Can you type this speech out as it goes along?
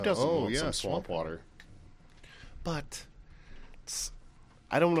Doesn't want some swamp water. But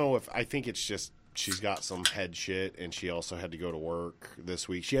I don't know if I think it's just she's got some head shit, and she also had to go to work this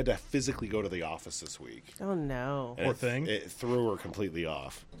week. She had to physically go to the office this week. Oh no! Poor thing. It threw her completely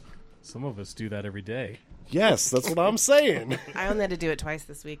off. Some of us do that every day. Yes, that's what I'm saying. I only had to do it twice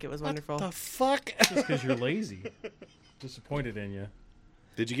this week. It was wonderful. What the fuck? Just because you're lazy. Disappointed in you.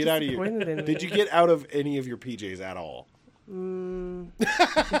 Did you get out of your? Did you get out of any of your PJs at all? Do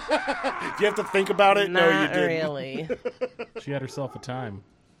you have to think about it? Not No, you didn't. really. She had herself a time.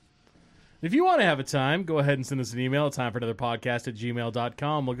 If you want to have a time, go ahead and send us an email at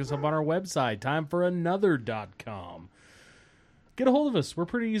timeforanotherpodcast@gmail.com. Look us up on our website, timeforanother.com. Get a hold of us. We're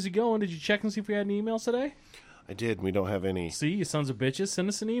pretty easygoing. Did you check and see if we had any emails today? I did. We don't have any. See, you sons of bitches, send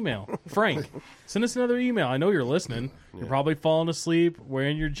us an email. Frank, send us another email. I know you're listening. You're probably falling asleep,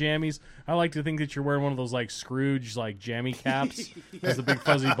 wearing your jammies. I like to think that you're wearing one of those, like, Scrooge, like, jammy caps. Has the big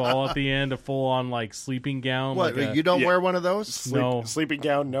fuzzy ball at the end, a full-on, like, sleeping gown. What, like you don't wear one of those? No. Sleeping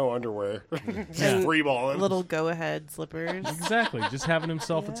gown, no underwear. And Free balling. little go-ahead slippers. Exactly. Just having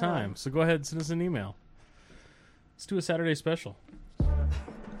himself a time. So go ahead and send us an email. Let's do a Saturday special.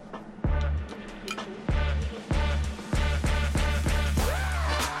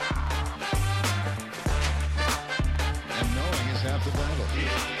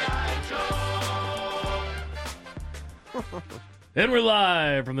 And we're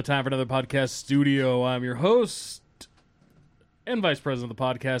live from the Time for Another Podcast studio. I'm your host and vice president of the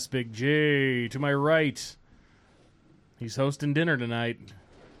podcast, Big J. To my right, he's hosting dinner tonight.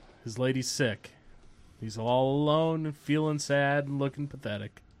 His lady's sick. He's all alone and feeling sad and looking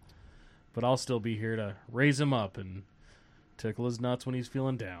pathetic. But I'll still be here to raise him up and tickle his nuts when he's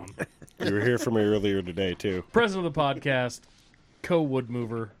feeling down. You were here for me earlier today, too. President of the podcast, co-wood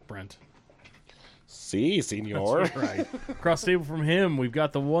mover, Brent. See, senor. That's right. Across the table from him, we've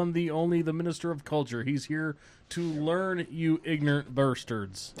got the one, the only, the Minister of Culture. He's here to learn, you ignorant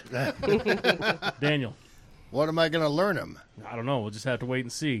bastards. Daniel. What am I going to learn him? I don't know. We'll just have to wait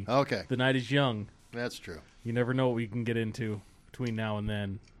and see. Okay. The night is young. That's true. You never know what we can get into between now and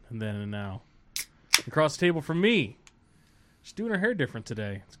then and now. Across the table from me, she's doing her hair different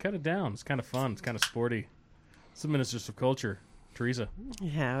today. It's kind of down. It's kind of fun. It's kind of sporty. It's the Ministers of Culture, Teresa.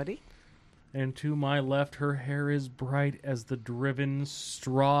 Howdy. And to my left, her hair is bright as the driven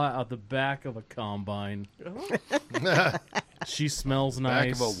straw out the back of a combine. Oh. She smells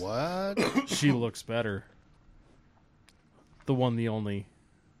nice. Back of a what? She looks better. The one, the only,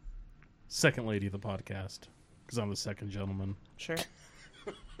 second lady of the podcast. Because I'm the second gentleman. Sure.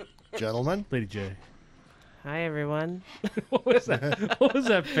 Gentlemen? Lady J. Hi, everyone. What was that? What was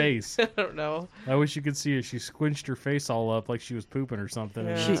that face? I don't know. I wish you could see her. She squinched her face all up like she was pooping or something.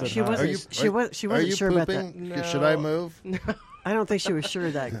 Yeah. and said She hi. wasn't. She wasn't sure about that. No. Should I move? I don't think she was sure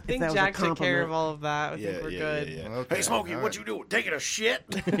that. I think Jack took care of all of that. I Yeah, think we're yeah, good. yeah. Okay. Hey, Smokey, All what right. you doing? Taking a shit?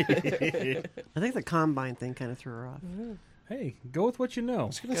 I think the combine thing kind of threw her off. Hey, go with what you know.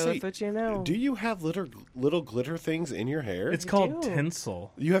 Go with what you know. Do you have little glitter things in your hair? It's called do.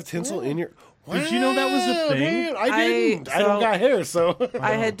 tinsel. You have tinsel in your... Did you know that was a Wow, thing? man, I didn't. I don't so- got hair, so...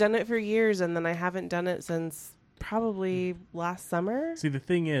 I had done it for years, and then I haven't done it since probably last summer. See, the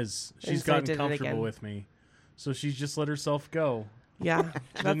thing is, she's so I gotten did it comfortable again. with me. So she's just let herself go. Yeah,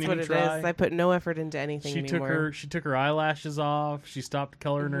 that's even what it try. is. I put no effort into anything She anymore. took her eyelashes off. She stopped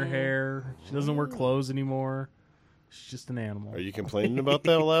coloring her hair. She doesn't wear clothes anymore. She's just an animal. Are you complaining about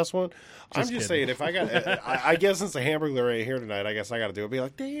that last one? I'm Just just kidding. saying, if I got... I guess since the hamburger ain't here tonight, I guess I got to do it. Be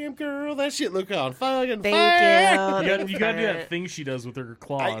like, damn, girl, that shit look on fucking Thank fire. you. You gotta do that thing she does with her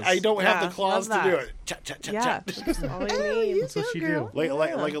claws. I don't have Yeah, the claws to love do that. it. Chop, chop, chop, Yeah, chop. that's all I need. That's what she do. Like a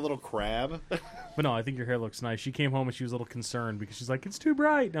little crab. But no, I think your hair looks nice. She came home and she was a little concerned because she's like, it's too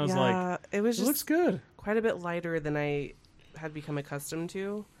bright. And I was like, it was it just looks good. quite a bit lighter than I had become accustomed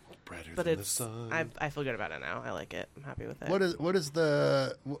to. Brighter But than the it's sun. I feel good about it now. I like it. I'm happy with it.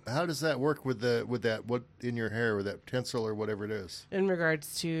 How does that work with that what in your hair with that tinsel or whatever it is? in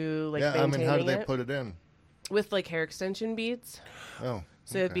regards to like Yeah, I mean, how do maintaining they it? put it in? With like hair extension beads. Oh,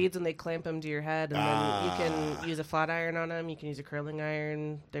 So you have beads and they clamp them to your head, and then you can use a flat iron on them. You can use a curling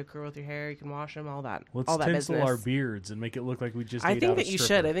iron. They curl with your hair. You can wash them. All that. Let's all that tinsel business. our beards and make it look like we just I ate think out that a you stripper.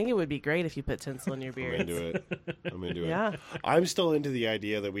 should. I think it would be great if you put tinsel in your I'm beard. into it. I'm into it. Yeah. I'm still into the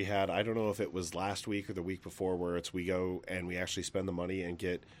idea that we had, I don't know if it was last week or the week before, where it's we go and we actually spend the money and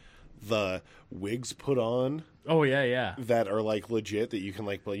get the wigs put on Oh, yeah. that are like legit, that you can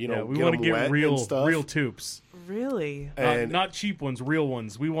like, you know, Yeah, we get want to them wet get real, and stuff. real tubes. Really? And, Not cheap ones, real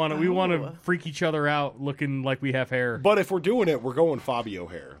ones. We want to freak each other out looking like we have hair. but if we're doing it, we're going Fabio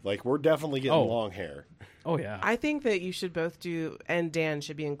hair. Like, we're definitely getting long hair. Oh yeah. I think that you should both do, and Dan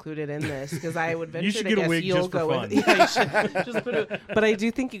should be included in this because I would venture should to get a guess wig you'll just for go fun. with. Yeah, you should just put it. But I do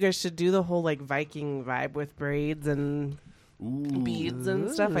think you guys should do the whole like Viking vibe with braids and beads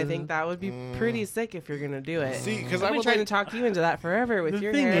and stuff. I think that would be pretty sick if you're gonna do it. See, because I've I been would trying like, to talk you into that forever with The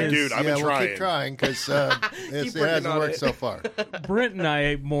your thing hair. is- dude, I've been We'll trying. keep trying because it working hasn't on worked it. so far. Brent and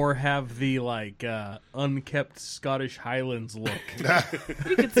I more have the like unkept Scottish Highlands look.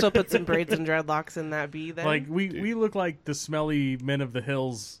 You could still put some braids and dreadlocks in that bee. Then Like we look like the smelly men of the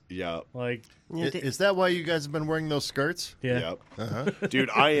hills. Yeah. Like Yeah, Is that why you guys have been wearing those skirts? yeah. Yep. Dude,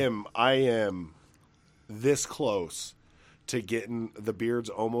 I am this close to getting the beard's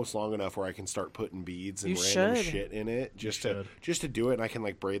almost long enough where I can start putting beads and You random should. shit in it just should. to do it, and I can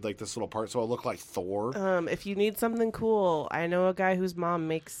like braid like this little part so I look like Thor. if you need something cool, I know a guy whose mom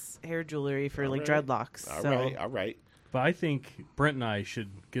makes hair jewelry for like right. dreadlocks. All so right. But I think Brent and I should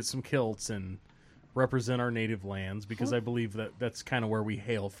get some kilts and represent our native lands because I believe that that's kind of where we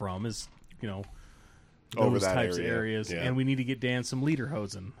hail from is, you know, Over those that types area, of areas. yeah. And we need to get Dan some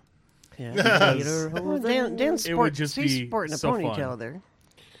lederhosen. yeah. Well, Dan's It would sport, just he's be sporting a so ponytail fun. there.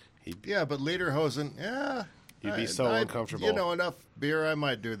 Yeah, but lederhosen, yeah. You'd be so uncomfortable. You know, enough beer, I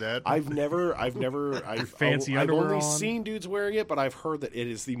might do that. I've never fancy I've underwear only on. seen dudes wearing it, but I've heard that it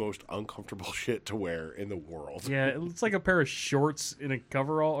is the most uncomfortable shit to wear in the world. Yeah, it's like a pair of shorts in a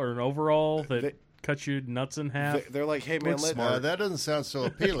coverall or an overall that They- cuts your nuts in half. They're like, hey man, Looks let, smart. that doesn't sound so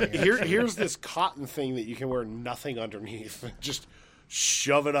appealing. here's this cotton thing that you can wear nothing underneath. Just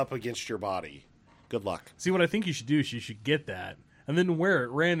shove it up against your body. Good luck. See, what I think you should do is you should get that and then wear it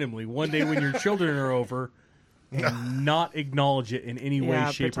randomly one day when your children are over and not acknowledge it in any way,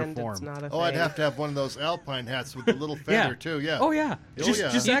 yeah, shape, or pretend form. it's not a thing. Oh, I'd have to have one of those alpine hats with the little feather too. Yeah. Oh yeah. Oh, Just yeah.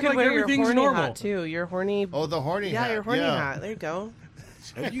 just You act could like wear everything's your horny normal. hat too. Your horny. Oh, the horny yeah, hat. your horny yeah. hat. There you go.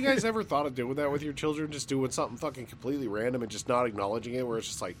 Have you guys ever thought of doing that with your children? Just doing something fucking completely random and just not acknowledging it, where it's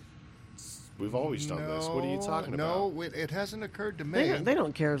just like, we've always done this. What are you talking about? No, it hasn't occurred to me. They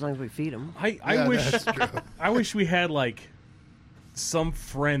don't care as long as we feed them. I Yeah, wish that's true. I wish we had like some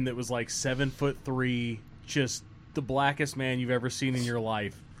friend that was like 7'3", just the blackest man you've ever seen in your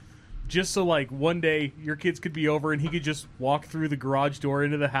life. Just so like one day your kids could be over and he could just walk through the garage door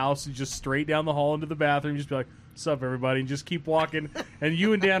into the house and just straight down the hall into the bathroom, just be like, "What's up, everybody?" and just keep walking. And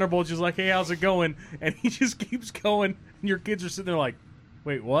you and Dan are both just like, "Hey, how's it going?" And he just keeps going, and your kids are sitting there like,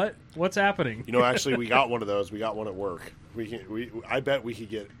 "Wait, what? What's happening?" You know, actually, we got one of those. We got one at work. I bet we could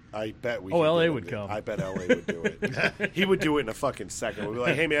get. I bet we. Oh, could LA get would it. come. I bet LA would do it. He would do it in a fucking second. We'd be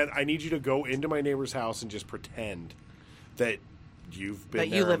like, "Hey, man, I need you to go into my neighbor's house and just pretend that you've been That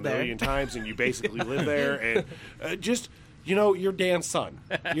you there a live there." million times and you basically live there, and just." You know, you're Dan's son.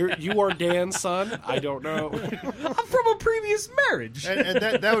 You are Dan's son. I don't know. I'm from a previous marriage. and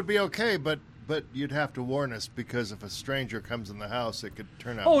that would be okay, but you'd have to warn us because if a stranger comes in the house, it could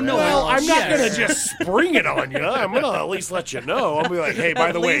turn out. Oh, bad. no, Well, I'm not Yes. going to just spring it on you. I'm going to at least let you know. I'll be like, hey, by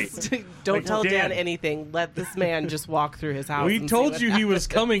At the way, least don't tell Dan. Dan anything. Let this man just walk through his house. We and see told what you he was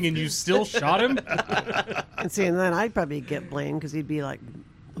coming and you still shot him? And see, and then I'd probably get blamed because he'd be like,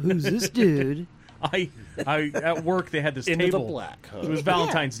 "Who's this dude?" I at work they had this into the table. black. Huh? It was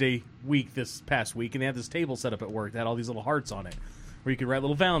Valentine's Day week this past week, and they had this table set up at work that had all these little hearts on it, where you could write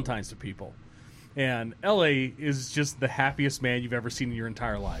little Valentines to people. And LA is just the happiest man you've ever seen in your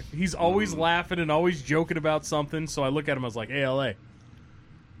entire life. He's always laughing and always joking about something. So I look at him, I was like, "Hey, LA,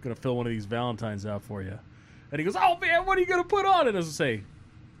 gonna fill one of these Valentines out for you." And he goes, "Oh man, what are you gonna put on it?" As I say,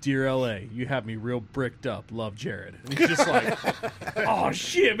 "Dear LA, you have me real bricked up. Love, Jared." And he's just like, "Oh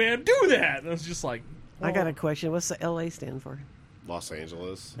shit, man, do that." And I was just like, I got a question. What's the LA stand for? Los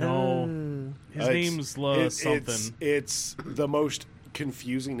Angeles. "No, Oh. his name's something." It's the most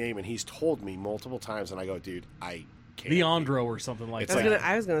confusing name, and he's told me multiple times, and I go, dude, I can't. Leandro or something like It's that.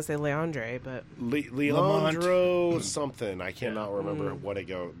 I was gonna say Leandre, but Leandro something. I cannot remember what it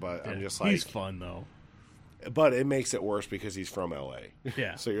go, but I'm just like, he's fun though. but it makes it worse because he's from LA.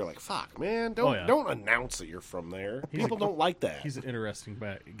 Yeah. So you're like, fuck, man, don't announce that you're from there. People don't like that. He's an interesting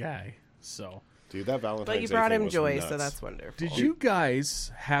guy. So, Dude, that Valentine's but you Day brought thing him was joy, nuts. so that's wonderful. did you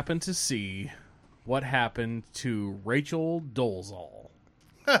guys happen to see what happened to Rachel Dolezal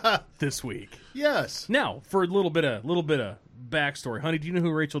this week? Yes. Now, for a little bit of backstory, honey, do you know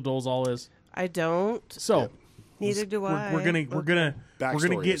who Rachel Dolezal is? I don't. So, Neither do I. we're gonna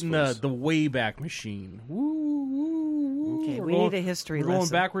Backstory get is, in please. the Wayback Machine. Woo, woo, woo. Okay, We're we need a history We're going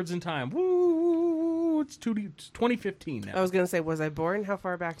lesson. backwards in time. Woo, it's 2015 now. I was gonna say, was I born? How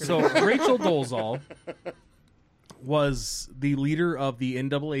far back? So Rachel Dolezal was the leader of the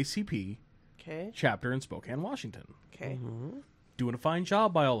NAACP okay, chapter in Spokane, Washington. okay. Doing a fine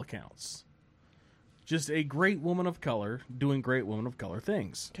job by all accounts. Just a great woman of color doing great woman of color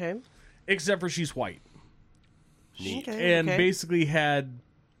things. Okay. Except for she's white. Okay. And basically had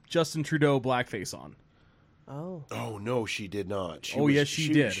Justin Trudeau blackface on. Oh. Oh no, she did not. Yes,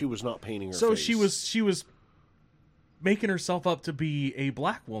 she did. She was not painting her So face. she was making herself up to be a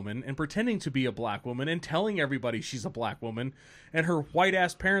black woman and pretending to be a black woman and telling everybody she's a black woman. And her white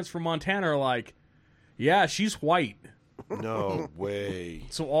ass parents from Montana are like, yeah, she's white. No way.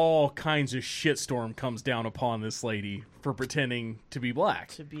 So all kinds of shitstorm comes down upon this lady for pretending to be black.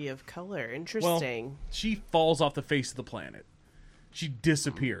 To be of color. Well, Interesting. she falls off the face of the planet. She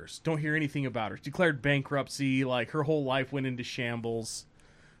disappears. Don't hear anything about her. Declared bankruptcy. Like, her whole life went into shambles.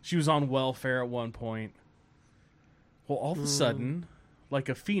 She was on welfare at one point. Well, all of a sudden, like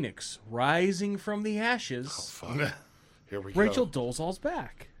a phoenix rising from the ashes, Fuck. Here we Rachel go. Dolezal's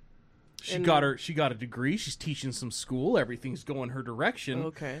back. She And- got a degree. She's teaching some school. Everything's going her direction.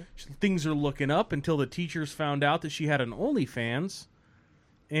 Okay. Things are looking up until the teachers found out that she had an OnlyFans,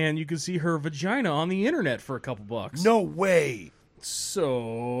 and you can see her vagina on the internet for a couple bucks. No way.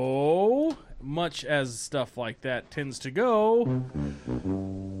 So much as stuff like that tends to go,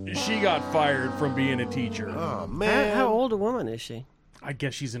 she got fired from being a teacher. Oh man. How old a woman is she? I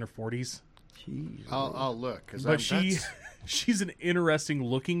guess she's in her 40s. Jeez. I'll look. 'Cause But she's an interesting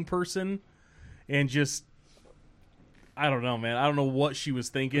looking person, and just, I don't know, man. I don't know what she was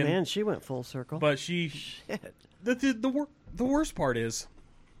thinking. Man, she went full circle. But Shit. the worst part is,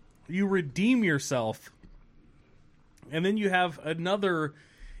 you redeem yourself, and then you have another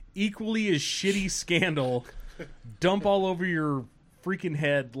equally as shitty scandal dump all over your freaking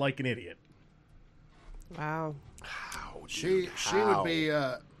head like an idiot. Wow. she would be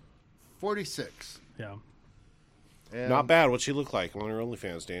 46. Yeah, And Not bad. What'd she look like on her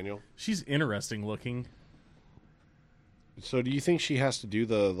OnlyFans, Daniel? she's interesting looking. So, do you think she has to do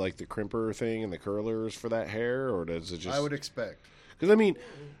the crimper thing and the curlers for that hair, or does it just? I would expect. Because I mean,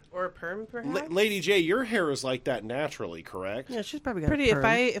 Or a perm, perhaps? Lady J, your hair is like that naturally, correct? Yeah, she's probably got Pretty. a perm.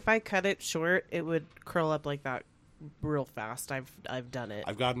 If I cut it short, it would curl up like that real fast. I've done it.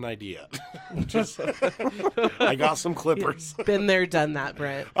 I've got an idea. I got some clippers. Been there, done that,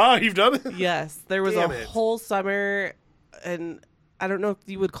 Brent. Oh, you've done it? Yes, there was Damn a it. whole summer, and I don't know if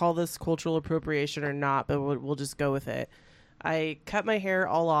you would call this cultural appropriation or not, but we'll just go with it. I cut my hair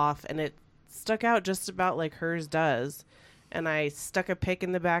all off, and it stuck out just about like hers does. And I stuck a pick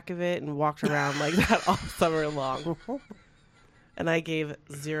in the back of it and walked around like that all summer long. And I gave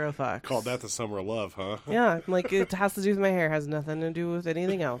zero fucks. Called that the summer of love, huh? Yeah, I'm like, it has to do with my hair. Has nothing to do with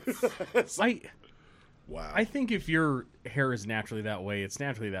anything else. Wow. I think if your hair is naturally that way, it's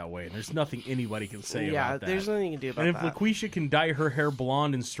naturally that way, and there's nothing anybody can say Yeah, about that. there's nothing you can do about And if that. LaQuisha can dye her hair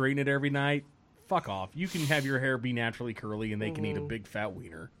blonde and straighten it every night, fuck off. You can have your hair be naturally curly, and they can eat a big fat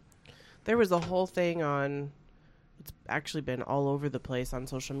wiener. There was a whole thing on, it's actually been all over the place on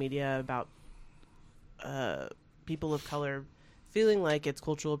social media about people of color feeling like it's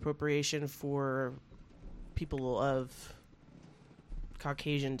cultural appropriation for people of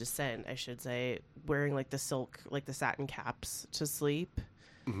Caucasian descent, I should say, wearing like the silk, like the satin caps to sleep.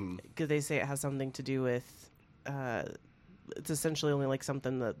 Because they say it has something to do with, it's essentially only like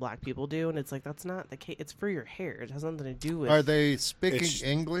something that black people do. And it's like, that's not the case. It's for your hair. It has nothing to do with. Are they speaking It's-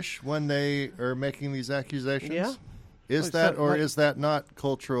 English when they are making these accusations? Yeah. Is Like, that so, or like- is that not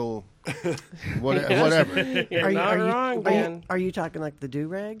cultural? Whatever. You're not wrong, are you, Dan. are you talking like the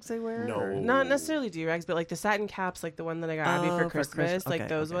do-rags they wear? No. or- Not necessarily do-rags, but like the satin caps, like the one that I got Abby Oh, for for Christmas, Christmas. like Okay,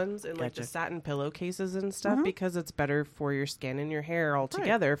 those okay. ones, and like the Gotcha. satin pillowcases and stuff, because it's better for your skin and your hair all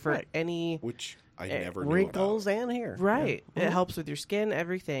together for right. any Which I never knew Wrinkles about. and hair. right. Yeah. It helps with your skin,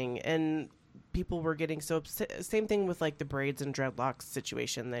 everything, and people were getting so upset. Same thing with like the braids and dreadlocks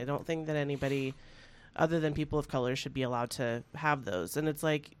situation. They don't think that anybody other than people of color should be allowed to have those, and it's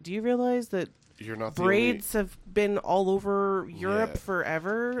like, do you realize that You're not the braids have been all over Europe Yeah.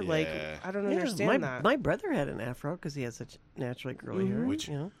 forever? Like, Yeah. I don't Yeah, understand that. my brother had an afro because he has such naturally curly hair. Which-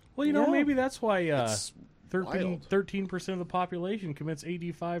 you know? Well, you know, Yeah. maybe that's why It's wild. 13% of the population commits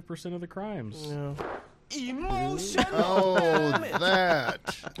 85% of the crimes. No. Oh, that.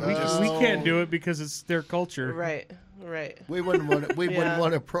 We can't do it because it's their culture. Right. We wouldn't want. To, we Yeah. wouldn't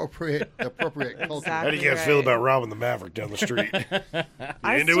want to appropriate culture. Exactly. How do you guys feel right. about robbing the Maverick down the street?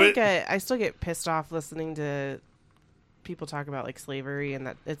 I into still it? I still get pissed off listening to people talk about like slavery, and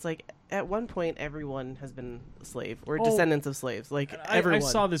that it's like at one point everyone has been a slave or Oh. descendants of slaves. Like I everyone.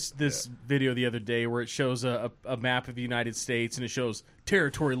 saw this video the other day where it shows a map of the United States, and it shows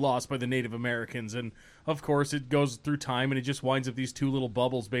territory lost by the Native Americans, and of course it goes through time and it just winds up these two little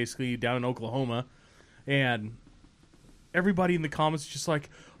bubbles basically down in Oklahoma, and everybody in the comments is just like,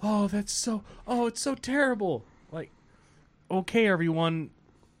 oh, it's so terrible. Like, okay, everyone,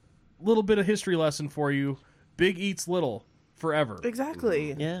 little bit of history lesson for you. Big eats little forever.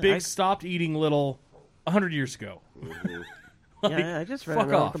 Exactly. Yeah, Big stopped eating little 100 years ago. I just read fuck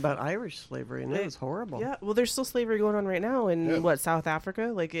an article off. about Irish slavery, and it was horrible. Yeah, well, there's still slavery going on right now in South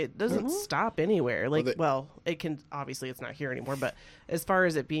Africa. Like, it doesn't stop anywhere. Like, it can, obviously it's not here anymore, but as far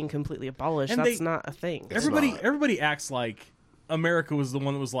as it being completely abolished, And that's not a thing. Everybody acts like America was the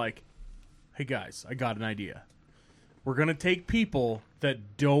one that was like, hey guys, I got an idea. We're gonna take people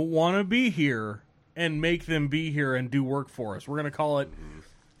that don't want to be here and make them be here and do work for us. We're gonna call it,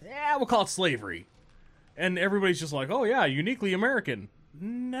 we'll call it slavery. And everybody's just like, oh yeah, uniquely American.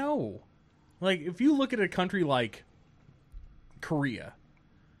 No. Like, if you look at a country like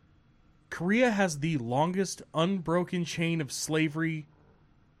Korea has the longest unbroken chain of slavery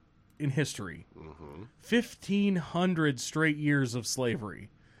in history. 1,500 straight years of slavery.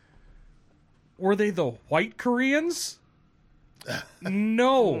 Were they the white Koreans?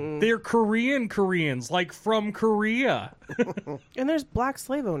 No, they're Koreans, like from Korea. And there's black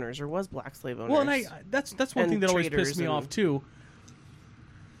slave owners, or was black slave owners. Well, and that's one And thing that always traders pissed me and- off too.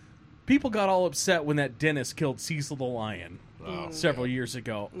 People got all upset when that dentist killed Cecil the lion several years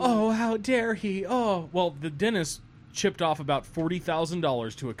ago. Oh, how dare he! Oh, well, the dentist chipped off about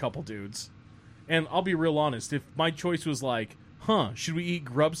 $40,000 to a couple dudes. And I'll be real honest, if my choice was like, should we eat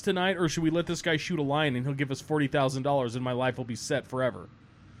grubs tonight, or should we let this guy shoot a lion and he'll give us $40,000 and my life will be set forever?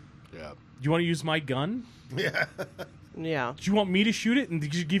 Yeah. Do you want to use my gun? Yeah. Yeah. Do you want me to shoot it and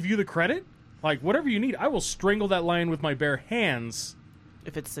give you the credit? Like, whatever you need. I will strangle that lion with my bare hands.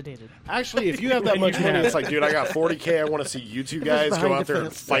 If it's sedated. Actually, if you have that much money, it's like, dude, I got 40K. I want to see you two guys go behind out there and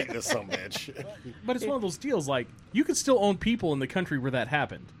defense. fight this sumbitch. But it's one of those deals, like, you can still own people in the country where that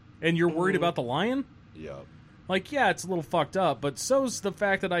happened. And you're worried about the lion? Yeah. Like, yeah, it's a little fucked up, but so's the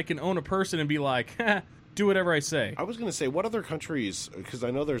fact that I can own a person and be like, do whatever I say. I was going to say, what other countries? Because I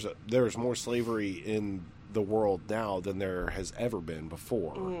know there's more slavery in the world now than there has ever been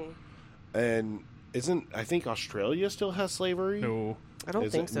before. And I think Australia still has slavery? No. I don't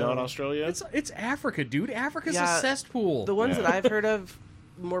Is think it so. not Australia? It's Africa, dude. Africa's Yeah, a cesspool. The ones Yeah. that I've heard of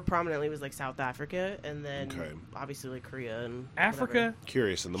more prominently was like South Africa, and then Okay. obviously like Korea and Africa,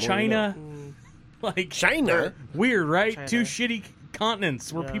 Curious. In the more China, you know. like China? weird, right? China. Two shitty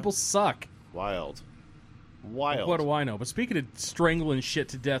continents where Yeah. people suck. Wild. What do I know? But speaking of strangling shit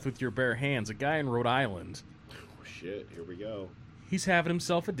to death with your bare hands, a guy in Rhode Island, Oh, shit, here we go. he's having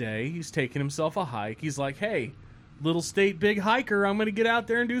himself a day. He's taking himself a hike. He's like, hey, little state big hiker, I'm going to get out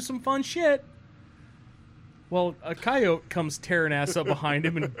there and do some fun shit. Well, a coyote comes tearing ass up behind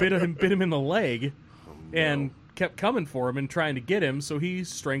him and bit him in the leg and kept coming for him and trying to get him, so he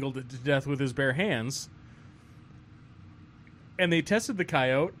strangled it to death with his bare hands. And they tested the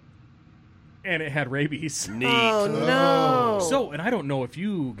coyote, and it had rabies. Neat. Oh no! So, and I don't know if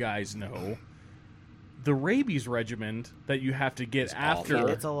you guys know, the rabies regimen that you have to get after awful.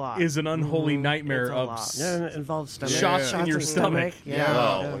 It's a lot. is an unholy nightmare It's a of lot. Yeah, and it involves stomach. Shots in your stomach. Yeah.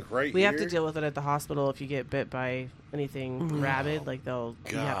 Oh, like right We have to here? deal with it at the hospital if you get bit by anything rabid. Like you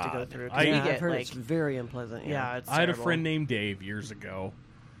have to go God. through. 'Cause I- we Yeah, I've get heard like it's very unpleasant. yeah, it's I had a terrible. friend named Dave years ago.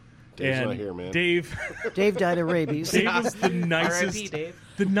 Dave's and not here, man. Dave Dave died of rabies. Dave was the R.I.P. nicest Dave.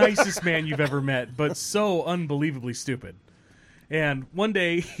 the nicest man you've ever met, but so unbelievably stupid. And one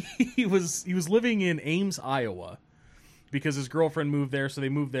day he was living in Ames, Iowa, because his girlfriend moved there, so they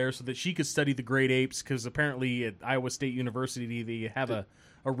moved there so that she could study the great apes, because apparently at Iowa State University they have a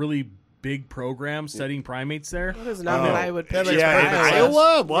really big program studying primates there. That is not what I would Yeah, picture. in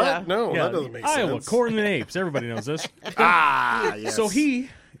Iowa? What? Yeah. No, Yeah, that doesn't make Iowa, sense. corn and apes. Everybody knows this. Ah, yes. So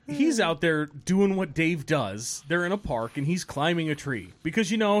he's out there doing what Dave does. They're in a park and he's climbing a tree because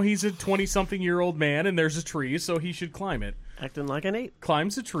he's a 20-something-year-old man and there's a tree, so he should climb it. Acting like an ape.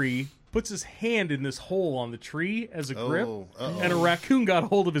 Climbs the tree, puts his hand in this hole on the tree as a grip, uh-oh. and a raccoon got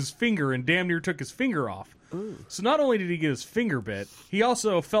hold of his finger and damn near took his finger off. So not only did he get his finger bit, he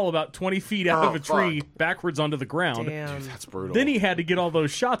also fell about 20 feet out of a tree backwards onto the ground. Damn. That's brutal. Then he had to get all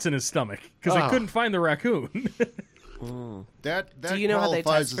those shots in his stomach because they couldn't find the raccoon. That Do you know how they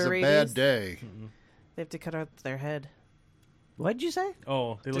qualifies test as for a rabies? bad day. They have to cut out their head What'd you say?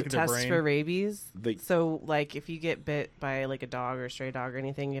 Oh, they look to at their test brain. for rabies. They- So, like, if you get bit by like a dog or a stray dog or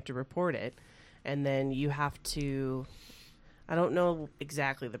anything, you have to report it, and then you have to. I don't know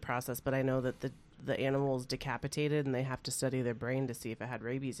exactly the process, but I know that the the animal is decapitated, and they have to study their brain to see if it had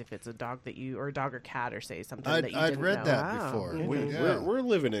rabies. If it's a dog or a dog or cat, or say something that you I'd didn't read know. that Wow. before. Mhm. We're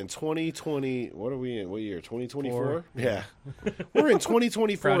living in 2020. What are we in? What year? 2024? Yeah. We're in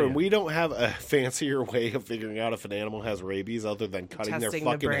 2024, Proud of and you. we don't have a fancier way of figuring out if an animal has rabies other than cutting their Testing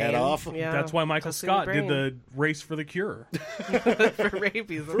the fucking brain. head off. Yeah, That's why Michael testing Scott brain. did the race for the cure. for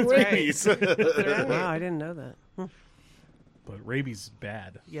rabies. That's Rabies. Right. Wow, I didn't know that. But rabies is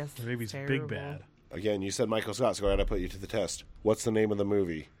bad. Yes, Rabies is big terrible. bad. Again, you said Michael Scott, so go ahead. I put you to the test. What's the name of the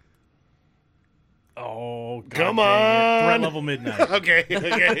movie? Oh, God Come dang it. on! Threat Level Midnight. Okay.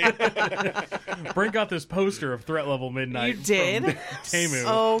 Brent got this poster of Threat Level Midnight. You did? from Temu.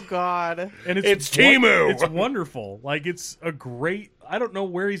 Oh God. And It's Temu! It's wonderful. Like, it's a great... I don't know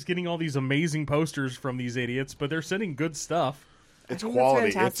where he's getting all these amazing posters from these idiots, but they're sending good stuff. It's I think quality.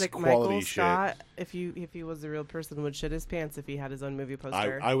 That's fantastic. It's quality Michael shit. Scott, if he was the real person, would shit his pants if he had his own movie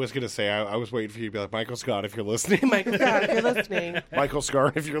poster. I was going to say, I was waiting for you to be like, Michael Scott, if you're listening. Michael Scott, if you're listening. Michael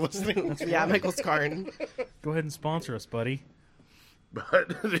Scar, if you're listening. Yeah, Michael Scarn. Go ahead and sponsor us, buddy.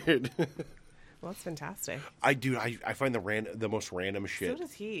 But, dude, Well, that's fantastic. I find the most random So shit.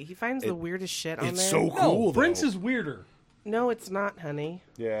 does he. He finds the weirdest shit on It's there. so cool, No, Brent's though. is weirder. No, it's not, honey.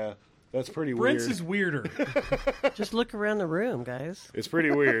 Yeah, that's pretty Brent's weird. is weirder. Just look around the room, guys. It's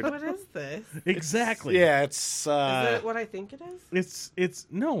pretty weird. What is this? Exactly. Yeah, it's... Is it what I think it is? It's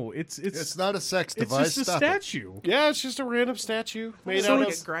It's not a sex it's device. just a Stop statue. Yeah, it's just a random statue made It's out like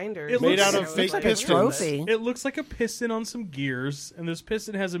of... a grinder. it made looks- out of it fake Looks like a pistons. trophy. It looks like a piston on some gears, and this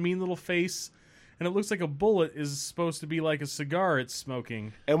piston has a mean little face, and it looks like a bullet is supposed to be like a cigar it's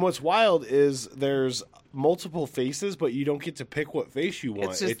smoking. And what's wild is there's multiple faces, but you don't get to pick what face you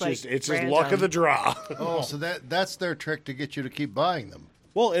want. just, like, it's just random. luck of the draw. Oh, so that's their trick to get you to keep buying them.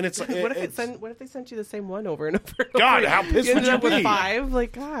 Well, and it's What if it's, they sent you the same one over and over? And God, over? how pissed you would ended you up with be? 5?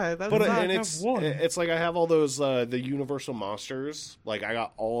 Like God, that's But not. and have it's one. it's like I have all those the Universal monsters. Like I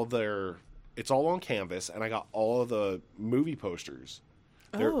got all their. It's all on canvas, and I got all of the movie posters.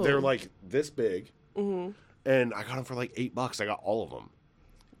 They're like this big, and I got them for like $8. I got all of them.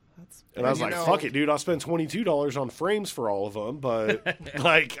 And I was you like, know- fuck it, dude. I'll spend $22 on frames for all of them. But,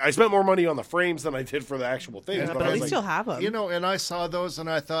 like, I spent more money on the frames than I did for the actual things. but but I at was least like, you'll have them. You know, and I saw those and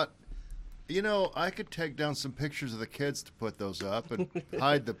I thought, I could take down some pictures of the kids to put those up and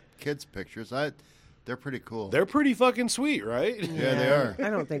hide the kids' pictures. They're pretty cool. they're pretty fucking sweet, right? yeah, they are. I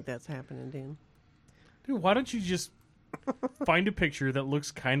don't think that's happening, Dan. Dude, why don't you just find a picture that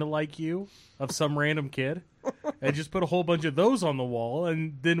looks kind of like you of some random kid and just put a whole bunch of those on the wall,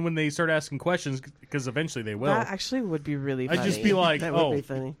 and then when they start asking questions, because eventually they will, That actually would be really funny. I'd just be like, That oh, would be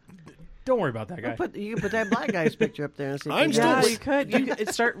funny. don't worry about that guy. You can put that black guy's picture up there and see if I'm you still yeah, got you could. You could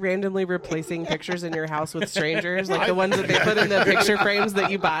start randomly replacing pictures in your house with strangers, like the ones that they put in the picture frames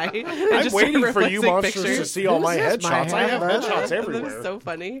that you buy. And I'm just waiting start for you replacing monsters to pictures. see all my Who's this, my headshots. I have head? headshots That everywhere. is so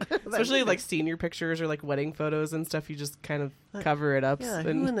funny, especially like senior pictures or like wedding photos and stuff. You just kind of cover it up Yeah, and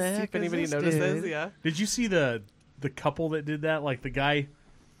who in the see heck if is anybody this notices. dude? Yeah, Did you see the couple that did that? Like the guy,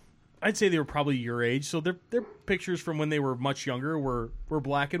 I'd say they were probably your age, so their pictures from when they were much younger were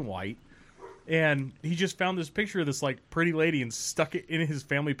black and white. And he just found this picture of this like pretty lady and stuck it in his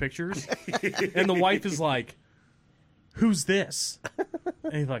family pictures. And the wife is like, "Who's this?"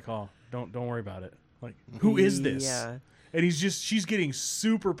 And he's like, "Oh, don't worry about it. Like, who is this?" Yeah. And she's getting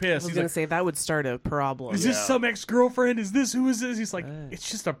super I pissed. was He's gonna like, say that would start a problem. "Is this some ex-girlfriend? Is this who is this?" He's like,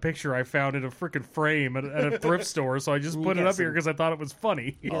 "It's just a picture I found in a freaking frame at a thrift store, so I just put it got up here some- because I thought it was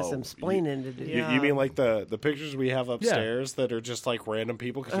funny." You got Oh, some splaining to do. You, you mean like the pictures we have upstairs that are just like random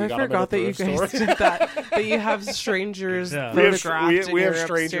people because we I got them at forgot that a you thrift guys store? did that. That you have strangers Yeah. photographed we in have your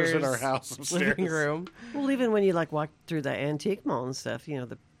strangers in our upstairs house upstairs. living room. Well, even when you like walk through the antique mall and stuff,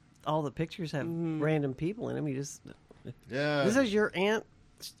 all the pictures have random people in them. You just Yeah. this is your aunt.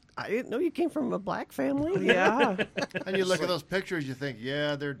 I didn't know you came from a black family. Yeah, And you look at those pictures, you think,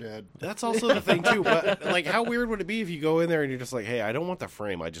 yeah, they're dead. That's also the thing too. But like, how weird would it be if you go in there and you're just like, "Hey, I don't want the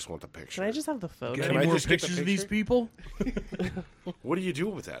frame. I just want the picture." can I just have the photo? Got Can any I more just get the pictures of these picture? people? What do you do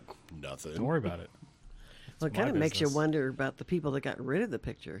with that? Don't Nothing. worry about it. Well, it my kind of makes you business. wonder about the people that got rid of the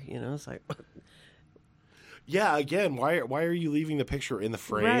picture. It's like Yeah. Again, why are you leaving the picture in the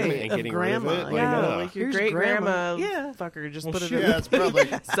frame Right, and of getting grandma. rid of it? Yeah, Like, like your Here's great grandma. grandma. Yeah. Fucker, just Well, put it shit. in. Yeah, it's probably.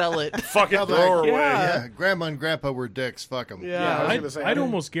 Sell it. fucking Probably- throw her away. Yeah, grandma and grandpa were dicks. Fuck them. Yeah, I was I'd, gonna say, I'd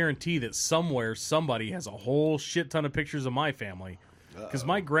almost guarantee that somewhere somebody has a whole shit ton of pictures of my family. Because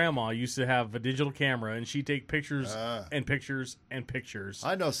my grandma used to have a digital camera and she'd take pictures and pictures and pictures.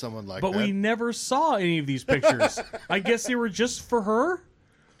 I know someone like But that. we never saw any of these pictures. I guess they were just for her.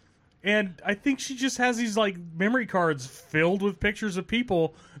 And I think she just has these like memory cards filled with pictures of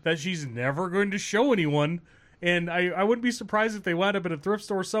people that she's never going to show anyone. And I wouldn't be surprised if they wound up at a thrift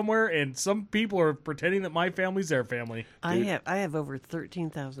store somewhere and some people are pretending that my family's their family. I have over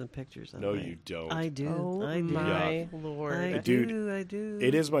 13,000 pictures. No, you don't. I do. Oh I do. my lord! I Dude, do. I do.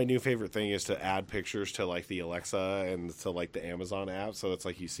 It is my new favorite thing is to add pictures to like the Alexa and to like the Amazon app, so it's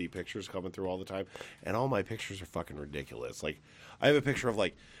like you see pictures coming through all the time, and all my pictures are fucking ridiculous. Like I have a picture of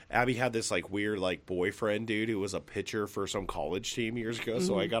like Abby had this like weird like boyfriend dude who was a pitcher for some college team years ago,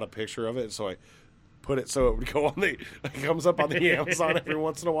 so I got a picture of it, so I put it so it would go on the it comes up on the Amazon every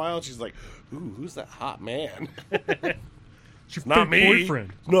once in a while. And she's like, "Ooh, who's that hot man?" It's your Not fake me.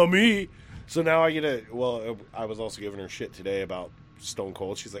 boyfriend. It's not me. So now I get a. Well, I was also giving her shit today about Stone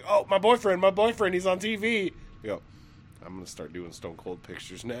Cold. She's like, "Oh, my boyfriend, he's on TV." I go, I'm gonna start doing Stone Cold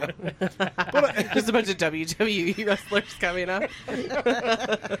pictures now. Just a bunch of WWE wrestlers coming up.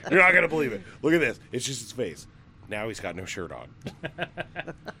 You're not gonna believe it. Look at this. It's just his face. Now he's got no shirt on.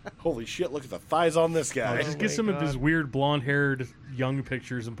 Holy shit! Look at the thighs on this guy. Just get some of his weird blonde-haired young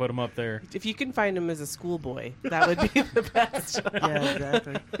pictures and put them up there. If you can find him as a schoolboy, that would be the best. Yeah,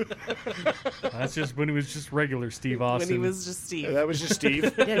 exactly. That's just when he was just regular Steve Austin. When he was just Steve. That was just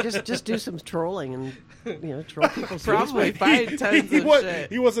Steve. Yeah, just do some trolling and troll people's Probably Facebook. find tons he, of shit.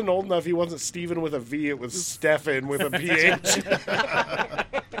 he wasn't old enough. He wasn't Steven with a V. It was Stefan with a PH.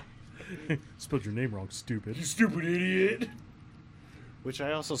 Spelled your name wrong, stupid. You stupid idiot. Which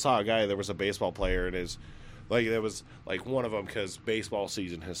I also saw a guy. There was a baseball player, and there was like one of them because baseball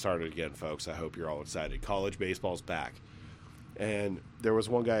season has started again, folks. I hope you're all excited. College baseball's back, and there was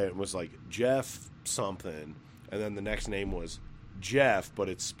one guy that was like Jeff something, and then the next name was Jeff, but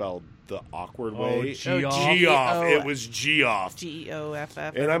it's spelled the awkward way. Geoff. Geoff. It was Geoff. Geoff.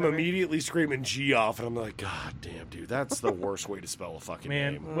 And I'm immediately screaming Geoff, and I'm like, God damn, dude, that's the worst way to spell a fucking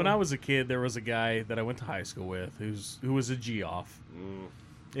Man, name. when I was a kid, there was a guy that I went to high school with who was a Geoff.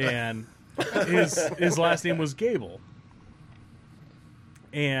 And his last name was Gable.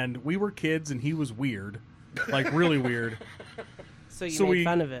 And we were kids, and he was weird. Like, really weird. So you So made we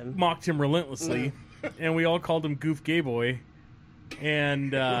fun of him. mocked him relentlessly, and we all called him Goof Gay Boy.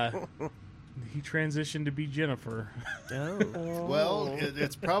 And he transitioned to be Jennifer. Oh. Well,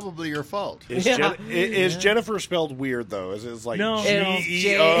 it's probably your fault. Is, Yeah. is Jennifer spelled weird, though? Is it like No.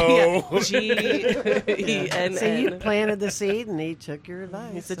 G-E-O? G-E-N-N. So you planted the seed, and he took your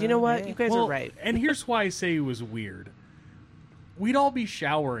advice. He said, so, you know what? hey. You guys Well, are right. And here's why I say he was weird. We'd all be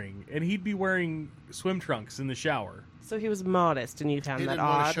showering, and he'd be wearing swim trunks in the shower. So he was modest, and you found He that didn't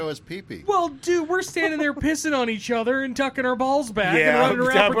want odd. to show his pee-pee. Well, dude, we're standing there pissing on each other and tucking our balls back Yeah, and running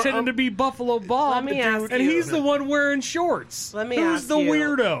around yeah, but, pretending to be Buffalo Bob. Let me ask and you. he's the one wearing shorts. Let me Who's ask the you.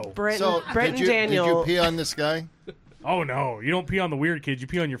 weirdo? Brent, So, Brent did and you Daniel. pee on this guy? Oh, no. You don't pee on the weird kid. You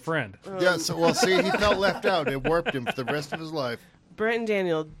pee on your friend. Yeah, so, well, see, he felt left out. It warped him for the rest of his life. Brent and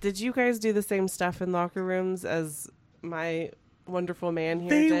Daniel, did you guys do the same stuff in locker rooms as my wonderful man here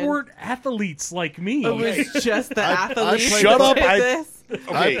They did? weren't athletes like me. It was just the athletes. played- Shut up, that did I- this.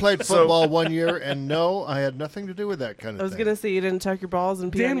 I played football 1 year, and no, I had nothing to do with that kind of I was thing. gonna say you didn't tuck your balls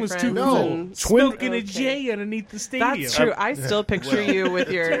and pee Dan on your was too friends cool. and- Smoking a Okay. J underneath the stadium. That's true. I still picture Well. you with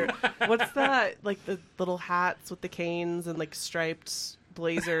your what's that? Like the little hats with the canes and like striped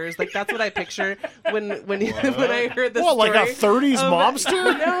blazers. Like that's what I picture when when I heard this. What, like a story 30s of-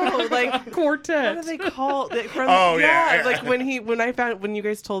 mobster? No, like what Quartet. do they call it? From, Oh, yeah. like when you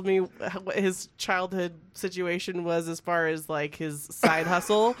guys told me what his childhood situation was as far as like his side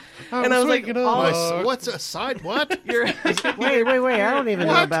hustle, and I was like, oh, What's a side what? your Wait! I don't even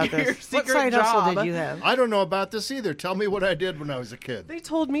know What? about Your this. What secret side hustle job. did you have? I don't know about this either. Tell me what I did when I was a kid. They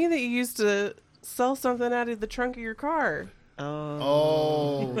told me that you used to sell something out of the trunk of your car.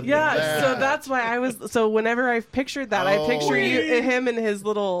 Oh, Yeah, that. so that's why I was. So whenever I pictured that, I Oh. picture him in his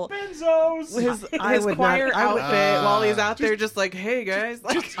little Benzos. I his would choir not- I would- outfit while he's out there, just like, hey guys,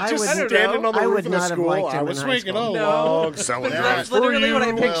 like, I Just would- I don't standing know. on the I roof would of the not have school. liked I him was in high swinging a school. No. log, selling That's drugs That's for literally what I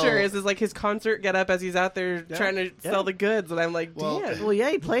you. picture Well- is like his concert get up as he's out there trying to sell the goods, and I'm like, Well, damn. Well, yeah,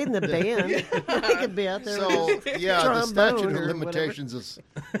 he played in the band. He could be out there. So with his yeah, the trombone statute or of limitations is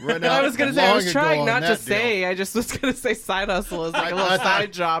run I out. was gonna say I long was ago trying on not to that deal. say. I just was gonna say side hustle is like a I little thought-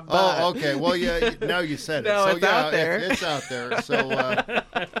 side job. But Oh, okay. Well, yeah. Now you said it. No, so it's yeah, out there. It's out there. So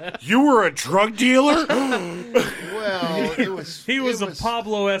You were a drug dealer? well, it was. He was it a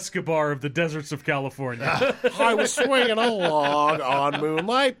Pablo Escobar of the deserts of California. I was swinging a log on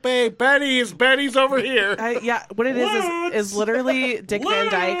moonlight, babe. Betty's over here. What it is literally Dick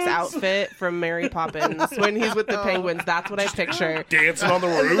Van Dyke's outfit from Mary Poppins when he's with the penguins. That's what I picture. Dancing on the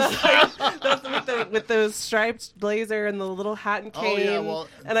roof. That's with those striped blazer and the little hat and cane. Oh, yeah, well,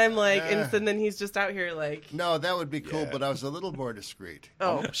 and I'm like, and then he's just out here like, No, that would be cool, but I was a little more discreet.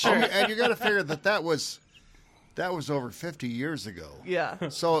 oh, sure. And you got to figure that was over 50 years ago. Yeah.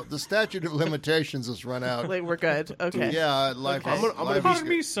 So the statute of limitations has run out. Like, we're good. Okay. Yeah, life. Okay. Is, I'm gonna life Pardon is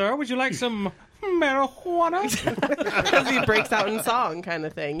me, sir. Would you like some marijuana? Because he breaks out in song kind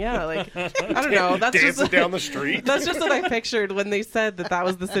of thing. Yeah. Like, I don't know. That's Dancing just down the street. That's just what I pictured when they said that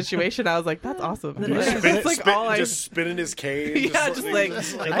was the situation. I was like, that's awesome. It's like all I. Just spinning his cane. Yeah, just like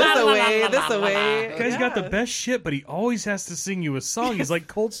this away, this away. Guy's got the best shit, but he always has to sing you a song. He's like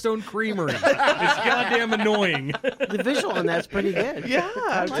Cold Stone Creamery. It's goddamn annoying. The visual on that's pretty good. Yeah,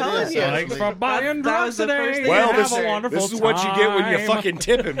 I'm telling is, you. actually. Thanks for buying That was drugs the first today. thing Well, Have this, a wonderful this is what you get when you time. fucking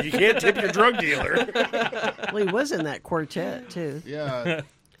tip him. You can't tip your drug dealer. Well, he was in that quartet too. Yeah.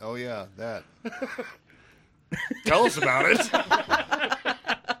 Oh yeah, that. Tell us about it.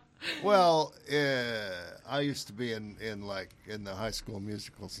 Well, I used to be in the high school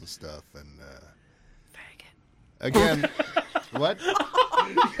musicals and stuff, and again, what?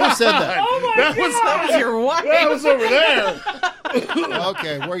 Who said that? That was Your wife. that was over there.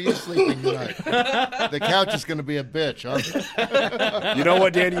 Okay, where are you sleeping tonight? The couch is going to be a bitch, huh? You know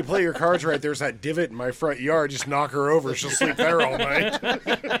what, Dan? You play your cards right. There's that divot in my front yard. Just knock her over. She'll sleep there all night.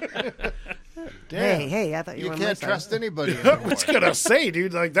 Hey, I thought you You were on my can't side. trust anybody I anymore. was gonna say,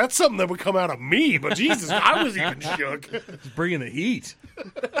 dude, like that's something that would come out of me. But Jesus, I was even shook. He's bringing the heat.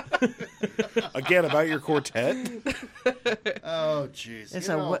 Again, about your quartet. Oh, jeez. And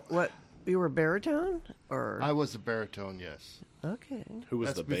so what? You were baritone or I was a baritone, yes. okay? Who was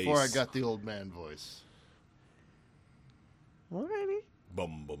That's the bass? before I got the old man voice. Alrighty.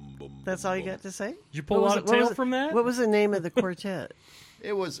 Bum, bum, bum, That's bum, all you bum. got to say? Did you pull What out a was it- what tail was it- from that? What was the name of the quartet?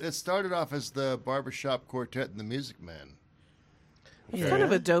 It started off as the Barbershop Quartet and the Music Man. It's kind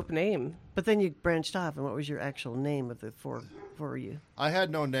of a dope name. But then you branched off, and what was your actual name of the four for you? I had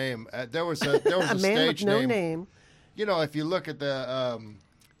no name. There was a A man stage with no name. You know, if you look at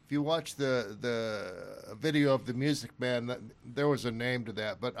if you watch the video of the Music Man, there was a name to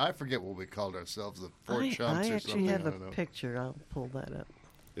that, but I forget what we called ourselves, the Four Chumps I or actually something. have I a don't know. picture. I'll pull that up.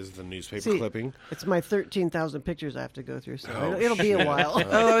 Is it the newspaper See, clipping? It's my 13,000 pictures I have to go through, so Oh, it'll be a while.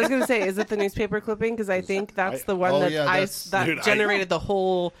 Oh, I was gonna say, is it the newspaper clipping? Because I think that's the one Oh, that yeah, that Dude, generated the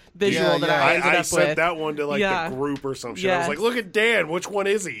whole visual Yeah, that yeah. I ended I up sent with. that one to like Yeah. the group or some shit. I was Yes. like, look at Dan. Which one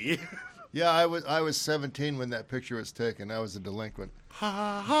is he? Yeah, I was 17 when that picture was taken. I was a delinquent.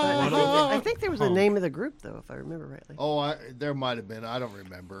 I think there was a name of the group, though, if I remember rightly. Oh, there might have been. I don't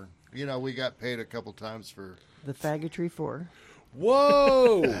remember. You know, we got paid a couple times for. The Faggotry 4.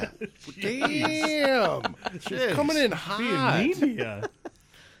 Whoa! Damn! Jeez. Coming in Being hot. mean to ya.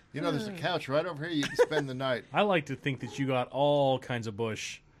 You know, there's a couch right over here. You can spend the night. I like to think that you got all kinds of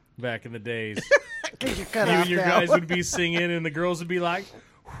bush back in the days. Because you're cut You off and your now. guys would be singing, and the girls would be like,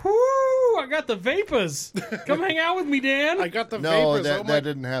 "Whoo! I got the vapors. Come hang out with me, Dan." I got the No, vapors. that I'm that like,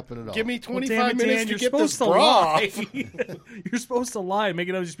 didn't happen at all. give me Well, 25 damn it, minutes Dan, to you're get this supposed to bra lie. off. You're supposed to lie, make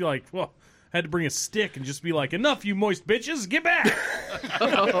it up, just be like, "Well, I had to bring a stick and just be like, enough, you moist bitches, get back."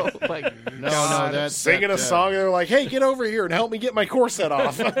 Oh my No, that Singing that, a song, and they're like, hey, get over here and help me get my corset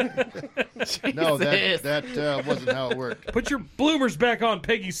off. No, that wasn't how it worked. Put your bloomers back on,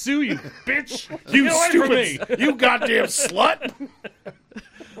 Peggy Sue, you bitch. you Get away from me. stupid, you goddamn slut.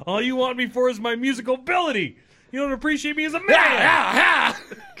 All you want me for is my musical ability. You don't appreciate me as a man. Ah,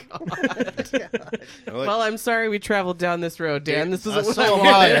 ah. Well, I'm sorry we traveled down this road, Dan. This isn't what So am I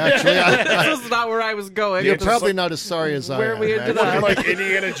I, wanted. actually. This is not where I was going. You're This is probably not as sorry as I where am. we ended actually. up. Like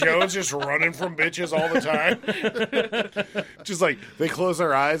Indiana Jones just running from bitches all the time. Just like they close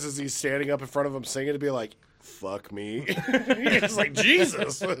their eyes as he's standing up in front of them singing to be like, fuck me. It's like,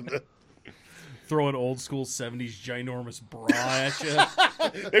 Jesus. Throw an old school 70s ginormous bra at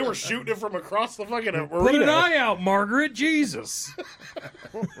you. They were shooting it from across the fucking arena. Put an eye out, Margaret. Jesus.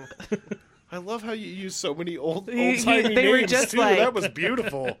 I love how you use so many old He- timey they were names just too. like- That was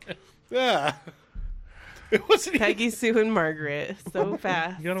beautiful. Yeah. It wasn't even Peggy Sue and Margaret. So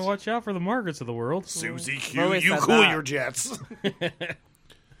fast. You gotta watch out for the Margarets of the world. Susie Q. always You said cool that. your jets.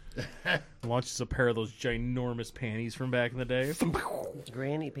 Launches a pair of those ginormous panties from back in the day.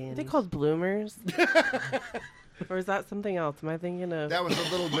 Granny panties. Are they called bloomers? Or is that something else? Am I thinking of? That was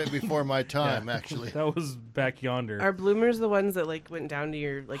a little bit before my time, actually. That was back yonder. Are bloomers the ones that like went down to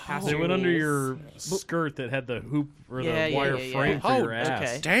your like past They your went under knees? your skirt that had the hoop or Yeah, the yeah, wire yeah, frame yeah. for your Oh, ass.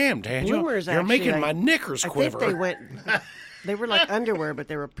 okay. Damn, Daniel, Bloomers you're actually, making I- my knickers I quiver. think they went. They were like underwear, but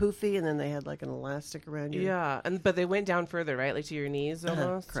they were poofy, and then they had like an elastic around you. Yeah, but they went down further, right? Like to your knees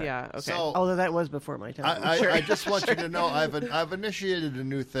almost. correct. Yeah. Okay. So Although that was before my time. I just want you to know I've initiated a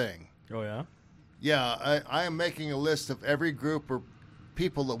new thing. Oh, yeah? Yeah, I am making a list of every group or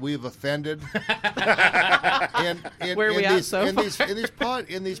people that we've offended in Where are we at these, so in these podcasts,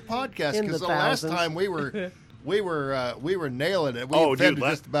 In the because the last thousands. time we were nailing it. We Oh, dude, offended la-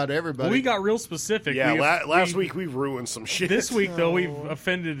 just about everybody. Well, we got real specific. Yeah, last we- week we ruined some shit. This week, though, we've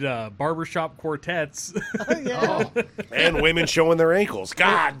offended barbershop quartets. Oh, and women showing their ankles.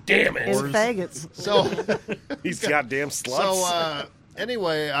 God damn and it! faggots. so These goddamn sluts. so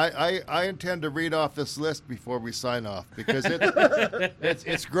anyway, I intend to read off this list before we sign off because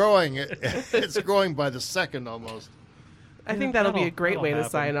it's growing. It's growing by the second almost. I think that'll be a great that'll way to happen.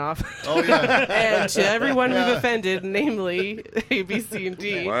 sign off. Oh yeah. And to everyone we've Yeah. offended, namely A, B, C, and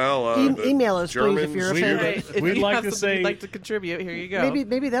D. well, Email us, please, if you're offended. Right, if We'd you like have to something say- you'd like to contribute, here you go.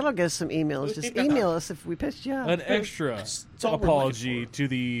 Maybe that'll get us some emails. Just email us if we pissed you off. An extra all we're apology to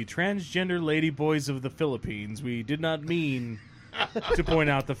the transgender ladyboys of the Philippines. We did not mean to point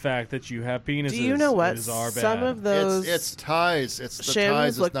out the fact that you have penises. Do you know what? It is our Some bad. of those It's ties. It's the ties. shims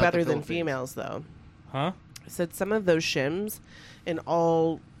It's look not the better than Philippines. females, though. Huh? I said some of those shims, in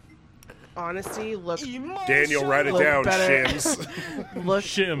all honesty, look Daniel, write it Look down, better. shims. look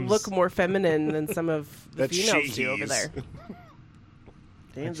Shims. more feminine than some of the That's females do over she's. there.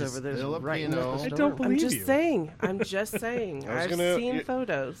 Dan's over there Filipino. writing up a I story. don't believe I'm just you. saying. I'm just saying. I was I've gonna- seen you-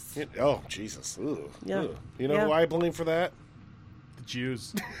 photos. Oh, Jesus. Ugh. Yeah. Ugh. You know Yeah. who I blame for that? The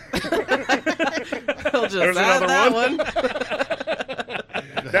Jews. I'll just There's add another that one. one.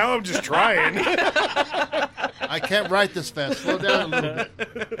 Now I'm just trying. I can't write this fast. Slow down a little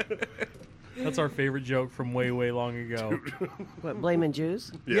bit. That's our favorite joke from way, way long ago. What, blaming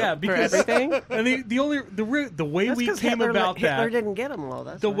Jews? Yeah, For because everything? and the way That's we 'cause came Hitler, about Hitler that didn't get them all.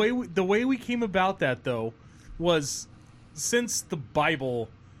 That's the why. way we came about that though was since the Bible,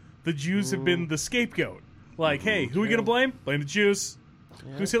 the Jews have been the scapegoat. Like, hey, who are we gonna blame? Blame the Jews.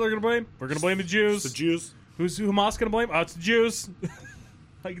 Who's Hitler gonna blame? We're gonna blame the Jews. The Jews. Who's Hamas gonna blame? Oh, it's the Jews.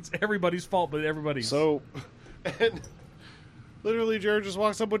 Like it's everybody's fault, but everybody's. So, and literally, Jared just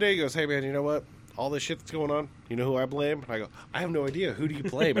walks up one day and goes, "Hey, man, you know what? All this shit that's going on, you know who I blame?" And I go, "I have no idea. Who do you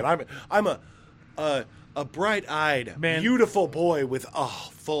blame?" And I'm a bright-eyed, Man. beautiful boy with a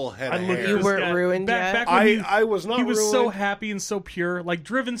full head of look hair. at You this weren't guy. ruined yet? Back when I was not He was so ruined. happy and so pure, like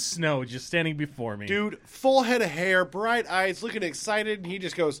driven snow, just standing before me. Dude, full head of hair, bright eyes, looking excited, and he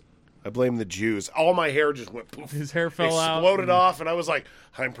just goes, "I blame the Jews." All my hair just went poof. His hair fell out. Exploded off, and I was like,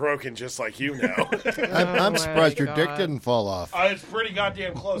 "I'm broken just like you now." I'm my surprised your dick God. didn't fall off. It's pretty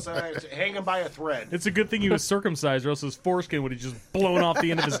goddamn close. I was hanging by a thread. It's a good thing he was circumcised, or else his foreskin would have just blown off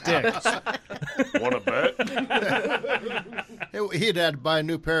the end of his dick. Want to bet? He'd had to buy a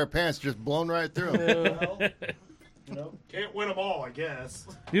new pair of pants, just blown right through him. Can't win them all, I guess.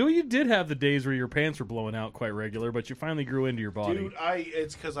 You know, you did have the days where your pants were blowing out quite regular, but you finally grew into your body. Dude,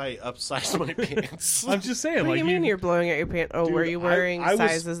 it's because I upsized my pants. I'm just saying, What do like you mean you're blowing out your pants? Oh, Dude, were you I- wearing I was-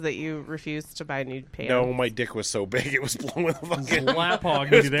 sizes that you refused to buy new pants? No, my dick was so big it was blowing the fucking lap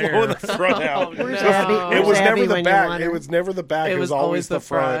hogging it was you there. blowing the front out. no. Abby? It was Abby never the when you back. want It her? was never the back. It was always the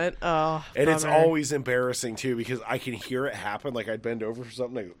front. Oh, And it's bummer. always embarrassing too because I can hear it happen. Like I'd bend over for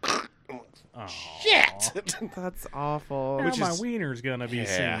something. I go, I'm like, shit. That's awful. Now which my is- wiener's gonna be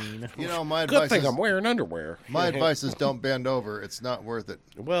Yeah. seen. You know, my Good advice thing is, I'm wearing underwear. my advice is don't bend over. It's not worth it.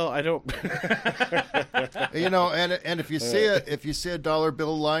 Well, I don't. You know, and if you see a dollar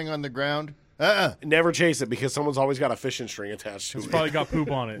bill lying on the ground, Never chase it because someone's always got a fishing string attached to It's it. probably got poop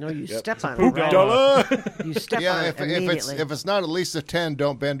on it. No, you step on poop it. Right? dollar. You step on yeah, it if immediately. it's not at least a 10,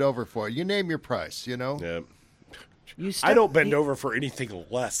 don't bend over for it. You name your price. You know. Yeah. You step, I don't bend you, over for anything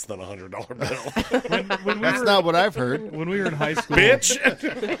less than $100 bill. When we That's were, not what I've heard. when we were in high school, Bitch.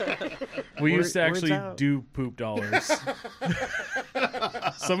 we used to Words actually out. do poop dollars.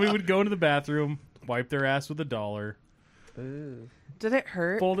 Somebody would go into the bathroom, wipe their ass with $1, Did it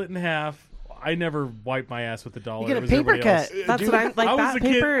hurt? fold it in half. I never wiped my ass with $1. you get It a was paper everybody else. cut. That's what I'm like. I was That the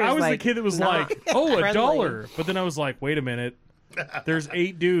kid. paper is I was like the kid that was not like, "Oh, friendly. $1." But then I was like, "Wait a minute. There's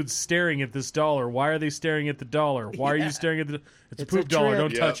 8 dudes staring at this dollar. Why are they staring at the dollar? Why are you staring at the? It's a It's a poop dollar. trick.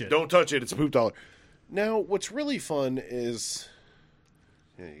 Don't Yeah, touch it." Don't touch it. It's a poop dollar. Now, what's really fun is.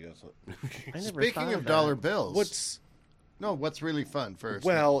 Yeah, you got something. I never Speaking thought of that. dollar bills, No, what's really fun first?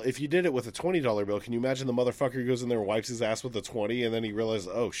 Well, if you did it with a $20 bill, can you imagine the motherfucker goes in there and wipes his ass with a 20 and then he realizes,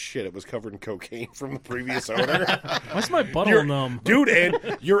 oh shit, it was covered in cocaine from the previous owner? Why's my butthole numb? Dude,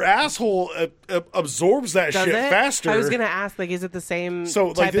 and your asshole absorbs that Does shit it? faster. I was gonna ask, like, is it the same So,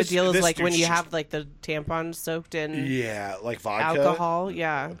 type like, this- of deal as this like when dude's you just- have like the tampons soaked in Yeah, like vodka. alcohol?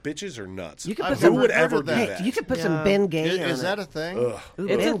 Yeah, Bitches are nuts. You could I've put some. Who would heard ever of do that. that? Hey, you could put Yeah. some Bengay on Is that it. a thing? Ugh. Ooh,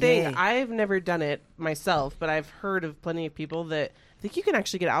 it's a thing. Bengay. I've never done it myself, but I've heard of plenty of people that think you can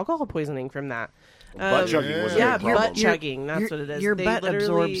actually get alcohol poisoning from that. Butt chugging was a Yeah, big problem. butt chugging. That's what it is. Your They butt literally-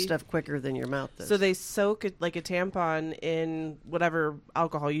 absorbs stuff quicker than your mouth does. So they soak it, like a tampon in whatever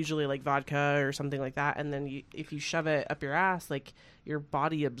alcohol, usually like vodka or something like that, and then if you shove it up your ass, like your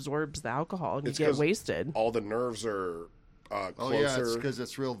body absorbs the alcohol and It's you get 'cause wasted. All the nerves are closer. Oh yeah, it's because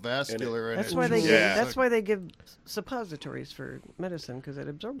it's real vascular. And that's it why they just- give, Yeah. that's why they give suppositories for medicine because it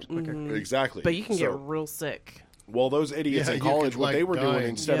absorbs quicker. Exactly. But you can So- get real sick. Well, those idiots Yeah, in you college, could, what like, they were doing die.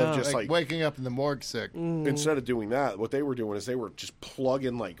 instead Yeah. of just like waking up in the morgue sick. instead of doing that, what they were doing is they were just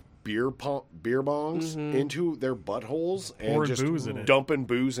plugging like beer bongs into their buttholes and Pouring just booze in it. dumping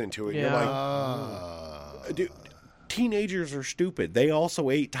booze into it. You're Yeah. like, dude, teenagers are stupid. They also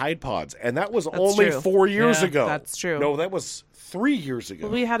ate Tide Pods, and that was only true. 4 years Yeah, ago. that's true. No, that was 3 years ago.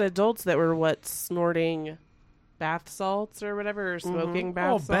 Well, we had adults that were snorting bath salts or whatever, or smoking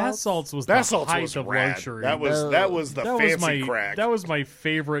bath Oh, salts. bath salts was Bath the salts height was of rad. luxury. That was the That fancy was my crack. that was my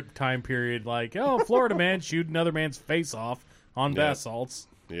favorite time period. Like, oh, Florida man shoot another man's face off on bath salts.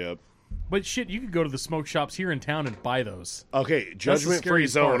 Yep. But shit, you could go to the smoke shops here in town and buy those. Okay, judgment free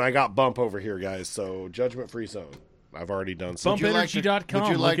scariest zone. part. I got bump over here, guys. So judgment free zone. I've already done some. Bump Would you like to- Bumpenergy.com,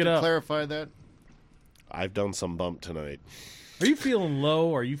 Would you like look it to up. clarify that? I've done some bump tonight. Are you feeling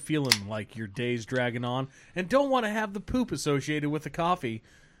low? Are you feeling like your day's dragging on and don't want to have the poop associated with the coffee?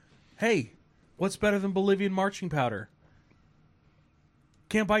 Hey, what's better than Bolivian marching powder?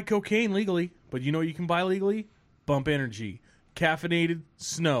 Can't buy cocaine legally, but you know what you can buy legally? Bump Energy. Caffeinated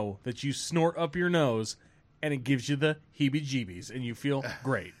snow that you snort up your nose, and it gives you the heebie-jeebies, and you feel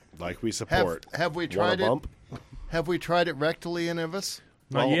great. Like we support. Have we Want a tried it? bump? Have we tried it rectally, any of us?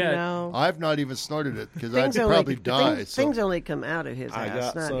 Not Well, yet. No. I've not even snorted it because I'd Things only- probably die. Things, so- things only come out of his I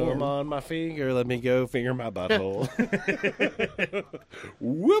ass, got not some in. on my finger. Let me go finger my butthole.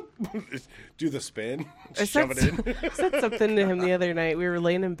 Whoop! Do the spin. I Shove said, it in. I said something to him the other night. We were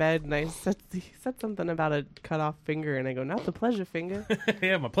laying in bed, and he said something about a cut off finger, and I go, "Not the pleasure finger,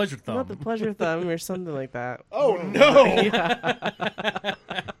 Yeah, my pleasure thumb. not the pleasure thumb," or something like that. Oh no!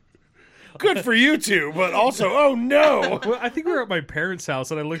 Good for you two, but also, oh no! Well, I think we were at my parents'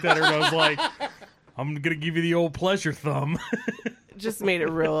 house, and I looked at her and I was like, I'm going to give you the old pleasure thumb. Just made it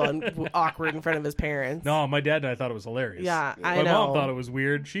real awkward in front of his parents. No, my dad and I thought it was hilarious. Yeah, I my mom know. thought it was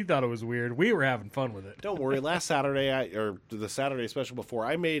weird. She thought it was weird. We were having fun with it. Don't worry. Last Saturday, or the Saturday special before,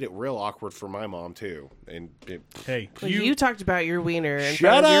 I made it real awkward for my mom too. And Hey, Well, you talked about your wiener in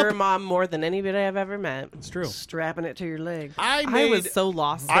Shut front of up. your mom more than anybody I've ever met. it's true. Strapping it to your leg. I was so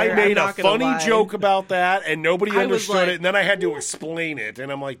lost. There. I I'm made a not gonna funny lie. joke about that, and nobody I was understood like- it. And then I had to explain it,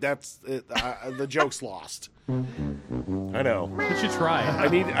 and I'm like, "That's it. The joke's lost." I know. But you try.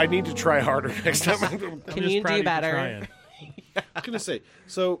 I need to try harder next time. I'm Can just you proud of do for better? trying. gonna say.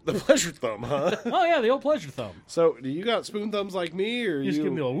 So the pleasure thumb, huh? Oh, yeah, the old pleasure thumb. So do you got spoon thumbs like me, or You you? just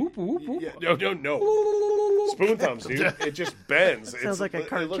give me a whoop, whoop, whoop. Yeah, no. Spoon thumbs, dude. It just bends. Sounds like a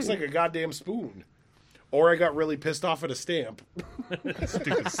It looks cartoon. like a goddamn spoon. Or I got really pissed off at a stamp.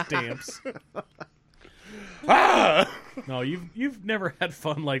 Stupid stamps. Ah! No, you've never had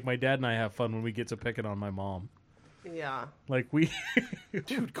fun like my dad and I have fun when we get to picking on my mom. Yeah, Like we,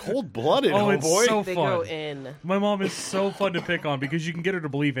 Dude, cold blooded, oh, it's homeboy. so they fun. go in. My mom is so fun to pick on because you can get her to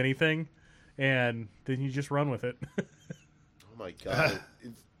believe anything, and then you just run with it. Oh my god.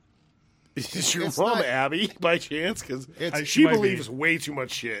 Is your It's mom not- Abby by chance? Because It's- she might be. believes way too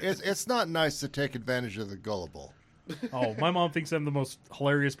much shit. It's not nice to take advantage of the gullible. Oh, my mom thinks I'm the most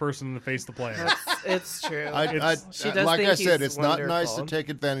hilarious person in the face of the planet. It's true. She does like think I said, he's it's not nice to wonderful. take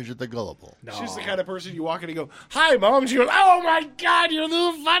advantage of the gullible. She's the kind of person you walk in and go, "Hi, mom," and she goes, "Oh my god, you're a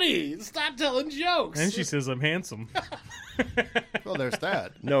little funny. Stop telling jokes." And she says I'm handsome. Well, there's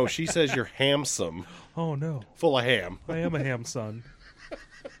that. No, she says you're hamsome, Oh no, full of ham. I am a ham son.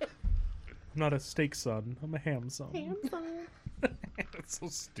 I'm not a steak son. I'm a ham son. That's so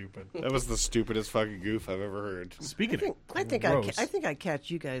stupid. That was the stupidest fucking goof I've ever heard. Speaking of I think gross, I think I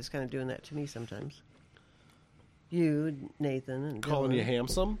catch you guys kind of doing that to me sometimes. You, Nathan, and Calling you Dylan.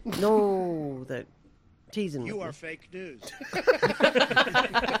 handsome? No, that teasing. You with are me. fake news.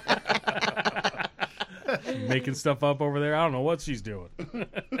 making stuff up over there. I don't know what she's doing.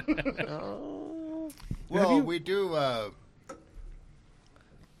 Oh, Well, we do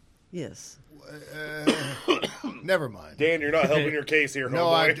Yes. Never mind. Dan, you're not helping your case here, No,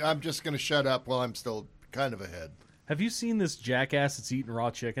 homeboy. I'm just going to shut up while I'm still kind of ahead. Have you seen this jackass that's eating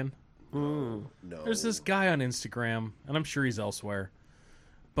raw chicken? No. There's this guy on Instagram, and I'm sure he's elsewhere,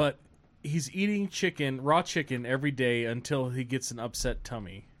 but he's eating raw chicken every day until he gets an upset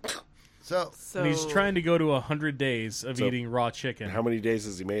tummy. So, So And he's trying to go to 100 days of So- eating raw chicken. How many days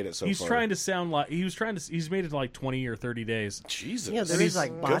has he made it so He's far? trying to sound like he's made it to like 20 or 30 days. Jesus. Yeah, there he's- is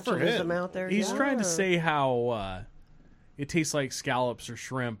like good for botulism him. out there. He's yeah. trying to say how it tastes like scallops or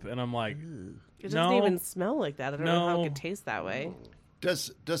shrimp, and I'm like, it doesn't no. even smell like that. I don't know how No. it could taste that way.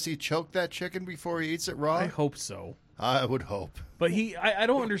 does he choke that chicken before he eats it raw? I hope so. I would hope. But I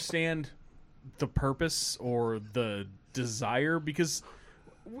don't understand the purpose or the desire, because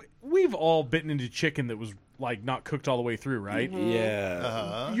we've all bitten into chicken that was like not cooked all the way through, right?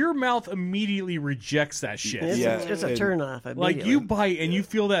 Yeah. Your mouth immediately rejects that shit. It's, Yeah, it's a and- turn off. Like you bite and you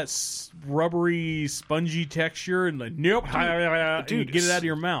feel that rubbery, spongy texture, and like nope, and you Dude, get it out of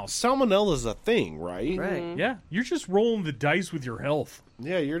your mouth. Salmonella's a thing, right? Right. Yeah, you're just rolling the dice with your health.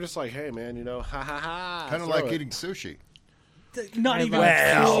 Yeah, you're just like, hey, man, ha ha ha. Kind of throw like it. eating sushi. Not I even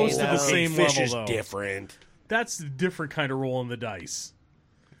love close sushi, to the though. same Fish level, is though. different. That's a different kind of rolling the dice.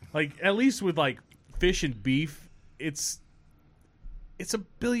 Like at least with like fish and beef, it's a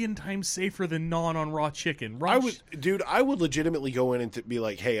billion times safer than gnawing on raw chicken. I would legitimately go in and be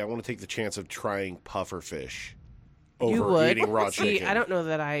like, hey, I want to take the chance of trying puffer fish over You would. eating raw See, chicken. I don't know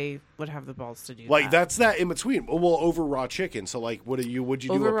that I would have the balls to do Like that. that's that in between. Well, over raw chicken. So like, would you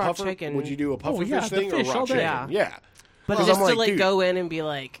do Over a raw puffer? chicken. Would you do a puffer yeah, fish the thing fish or raw all day. chicken? Yeah. Yeah. But 'Cause just I'm to like, like dude, go in and be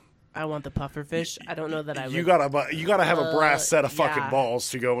like, I want the puffer fish. I don't know that I would. you gotta have a brass set of fucking yeah. balls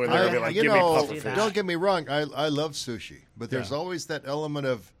to go in there and be like, you give me know, puffer do fish. don't get me wrong. I love sushi, but there's Yeah. always that element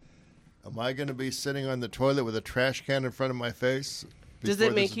of, am I going to be sitting on the toilet with a trash can in front of my face? Does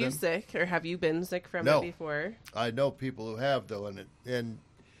before it make this is you done? sick, or have you been sick from No. it before? I know people who have though, and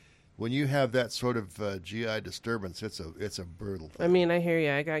when you have that sort of GI disturbance, it's a brutal thing. I mean, I hear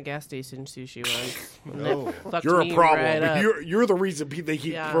you. I got gas station sushi once. and Oh. it fucked You're me a problem. right up. You're the reason they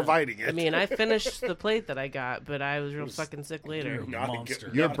keep Yeah. providing it. I mean, I finished the plate that I got, but I was real fucking sick later. You're a Not a monster.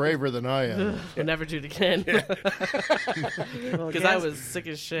 good- You're braver than I am. I'll never do it again Well, because I was sick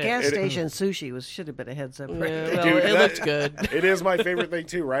as shit. gas station sushi should have been a heads up. Yeah, Right? well, Dude, it that- looked good. It is my favorite thing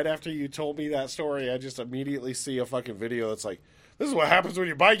too. Right after you told me that story, I just immediately see a fucking video that's like, "This is what happens when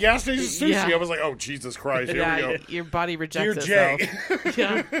you buy gas station sushi." Yeah. I was like, "Oh Jesus Christ, here we Yeah, go." your body rejects Dear itself. Jay.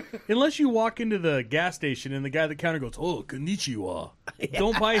 Yeah. Unless you walk into the gas station and the guy at the counter goes, "Oh, konnichiwa,"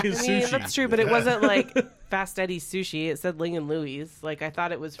 don't buy his I mean, sushi. that's true, but it wasn't like Fast Eddie's Sushi. It said Ling and Louis. Like, I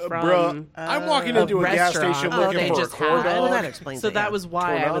thought it was from. Bruh, I'm walking into a gas restaurant. station Oh, looking they for a just corn had- Well, dog. that explains So it, that yeah. was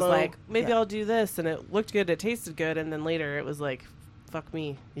why I was Tornado? like, maybe Yeah. I'll do this, and it looked good, it tasted good, and then later it was like, fuck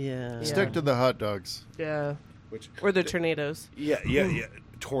me. Yeah. Stick to the hot dogs. Yeah. Which, Or the tornadoes. yeah.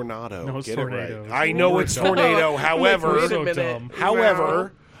 Tornado. No, it's Get tornado. it right. I know it's dumb. tornado. Wait However, a so minute. dumb.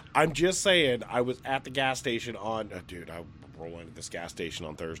 However, I'm just saying, I was at the gas station on, dude, I roll into this gas station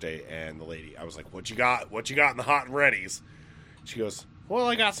on Thursday, and the lady, I was like, "What you got? What you got in the hot and readies?" She goes, "Well,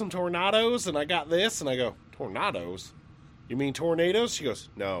 I got some tornadoes, and I got this," and I go, "Tornadoes? You mean tornadoes?" She goes,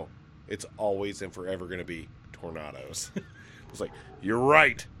 "No, it's always and forever going to be tornadoes." I was like, "You're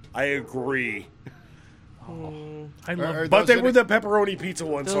right. I agree." I love Are But those they any- were the pepperoni pizza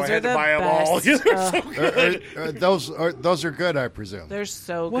ones, so I Those had are to the buy them all. best. They're so good. those are good, I presume. They're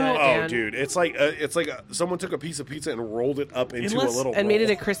so good. Well- Oh, Dan. dude, it's like someone took a piece of pizza and rolled it up into Unless- a little And made it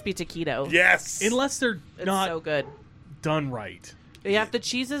roll. a crispy taquito. Yes. unless they're It's not so good. done right. Yeah, if the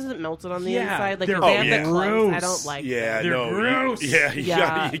cheese isn't melted on the Yeah, inside, like they're- if they have oh, yeah. the clumps, I Gross. don't like Yeah, them. They're no, gross. Yeah, you Yeah,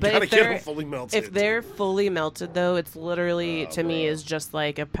 gotta but get if they're- them fully melted. If they're fully melted, though, it's literally, to me, bro. is just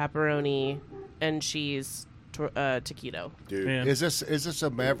like a pepperoni and cheese taquito. dude, Man. Is this a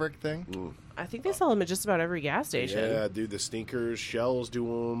Maverick thing? I think they sell them at just about every gas station. yeah, dude, the stinkers, Shells do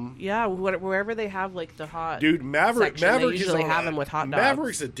them. Yeah, wherever they have like the hot. Dude, Maverick section, is they usually on have a- them with hot dogs.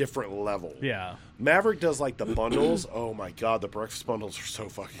 Maverick's a different level. Yeah. Maverick does like the bundles. Oh my god, the breakfast bundles are so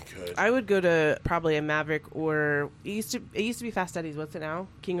fucking good. I would go to probably a Maverick or it used to be Fast Eddie's. What's it now?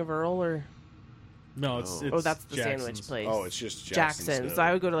 King of Earl or No, it's that's the Jackson's. sandwich place. Oh, it's just Jackson's. Jackson's. So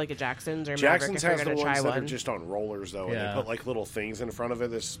I would go to like a Jackson's or Jackson's Maverick has if the you're gonna ones try that are one. just on rollers though, and Yeah. they put like little things in front of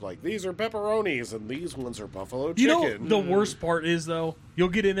it. It's like these are pepperonis and these ones are buffalo You know, chicken. the worst part is, though, you'll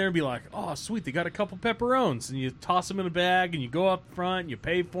get in there and be like, oh, sweet, they got a couple pepperones. And you toss them in a bag, and you go up front, you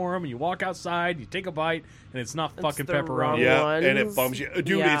pay for them, and you walk outside, you take a bite, and it's not fucking the pepperoni. wrong Yeah, ones. and it bums you,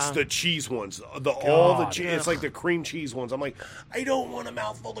 dude. Yeah. It's the cheese ones, all the God. cheese. It's like the cream cheese ones. I'm like, I don't want a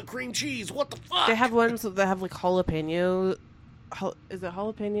mouthful of cream cheese. What the fuck? They have ones that have like jalapeno is it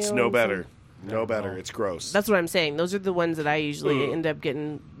jalapeno? It's no and better. some- No better. It's gross. That's what I'm saying. Those are the ones that I usually end up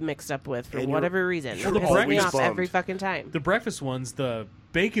getting mixed up with for And you're- whatever reason. you're It pisses me always off bummed. every fucking time. The breakfast ones, the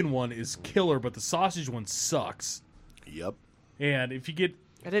bacon one is killer, but the sausage one sucks. Yep. And if you get,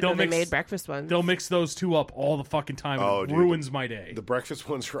 I didn't know they made breakfast ones. they'll mix those two up all the fucking time. And Oh, it dude. ruins my day. The breakfast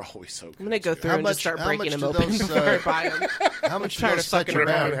ones are always so good. I'm gonna go through How and just much- start how breaking much them do open those, before I buy them. How much do tired those of set fucking you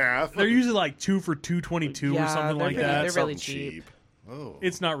Cut it in back? half. They're usually like 2 for $2.22 or Yeah, something they're like pretty- that. they're really Something cheap. Oh.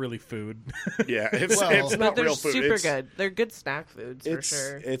 It's not really food. Yeah, it's Well, it's But not they're real food. super It's- good. They're good snack foods for It's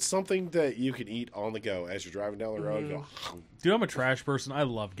sure. it's something that you can eat on the go as you're driving down the road. Mm-hmm. Go, Dude, I'm a trash person. I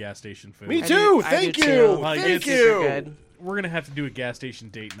love gas station food. me I too. do- I Thank do you. too. Like, Thank it's you. super good. We're going to have to do a gas station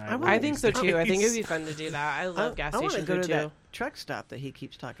date night. I think so too. I think it'd be fun to do that. I love gas I want to station go food to too. that truck stop that he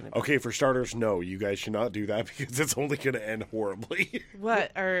keeps talking about. Okay, for starters, no, you guys should not do that because it's only going to end horribly. What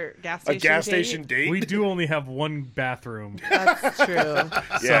our gas A station? gas date? station date. We do only have one bathroom. That's true. So,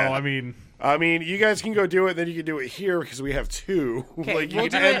 Yeah. I mean, you guys can go do it, then you can do it here because we have two. Okay, like, you we'll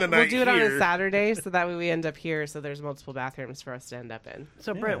do can end it. the We'll night do it on here. a Saturday, so that way we end up here. So there's multiple bathrooms for us to end up in.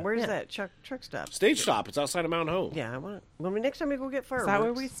 So Brent, where's that truck stop? Stage stop. It's outside of Mount Home. Yeah, I want. When we next time we go get Is fireworks. that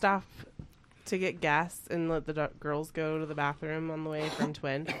where we stop to get gas and let the girls go to the bathroom on the way from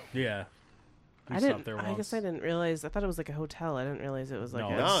Twin? yeah. We I stopped didn't. there I once. guess I didn't realize. I thought it was like a hotel. I didn't realize it was like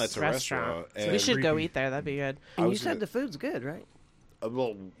No, No, it's a restaurant. So And we should go creepy. eat there. That'd be good. I And you was said gonna- the food's good, right?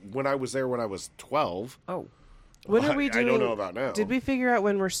 well, when I was there when I was 12, Oh, When I- are we I doing? don't know about now. Did we figure out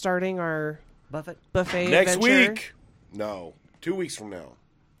when we're starting our Buffett. buffet next adventure? week? No, 2 weeks from now.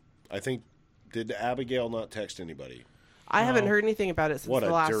 I think. Did Abigail not text anybody? I haven't heard anything about it since What the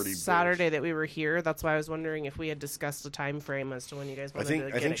a last dirty bitch. Saturday that we were here. That's why I was wondering if we had discussed a time frame as to when you guys I wanted think to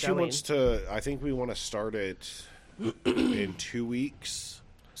I get think it she going. wants to. I think we want to start it in 2 weeks.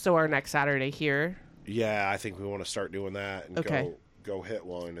 So our next Saturday here. Yeah, I think we want to start doing that and Okay. go hit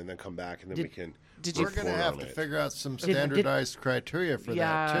one and then come back and then we can. Did you? We're going to report have on to it. figure out some did- standardized criteria for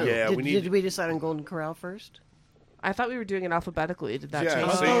Yeah. that, too. Yeah, did, we need. did we decide on Golden Corral first? I thought we were doing it alphabetically. Did that Yeah, change?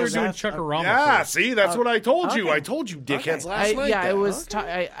 I so thought we were is doing that- Chuckarama Yeah, first. see, that's what I told you. okay. I told you, dickheads, Okay. last night. yeah, that- it was.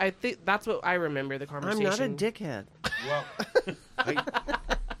 I think that's what I remember the I'm conversation. not a dickhead. Well,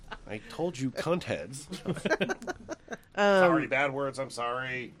 I told you, cunt heads. Sorry, bad words. I'm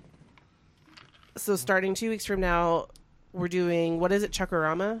sorry. So starting 2 weeks from now, we're doing what is it,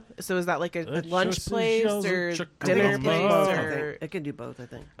 Chuckarama? So is that like a It lunch just place shows or a dinner Chuckarama. place Both, I or think. It can do both, I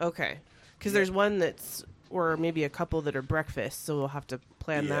think. okay? Because there's one that's or maybe a couple that are breakfast, so we'll have to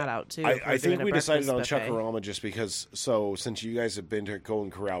plan Yeah. that out too. if I we're think doing a we decided on breakfast buffet. Chuckarama just because. So since you guys have been to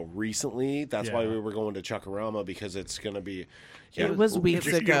Golden Corral recently, that's why Yeah. we were going to Chuckarama because it's going to be. It was weeks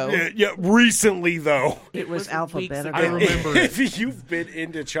ago. Yeah, recently though. It was was weeks alphabetical. ago. I remember it. If you've been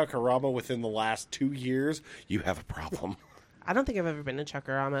into Chuckarama within the last 2 years, you have a problem. I don't think I've ever been to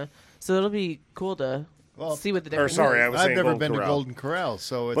Chuckarama, so it'll be cool to Well, see what the Or difference sorry, I is. was I've saying never Golden been to Corral. Golden Corral,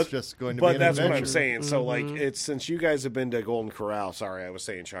 so it's just going to But be an that's adventure. what I'm saying. So like, Mm-hmm. it's since you guys have been to Golden Corral. Sorry, I was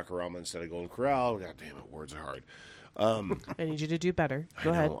saying Chuckarama instead of Golden Corral. God damn it, words are hard. I need you to do better.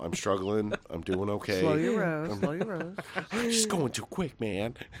 Go I ahead. know, I'm struggling. I'm doing okay. Slow your rows. Slow your rows. I'm just going too quick,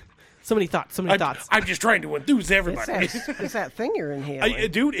 man. So many thoughts. So many thoughts. I'm just trying to enthuse It's everybody. it's that thing you're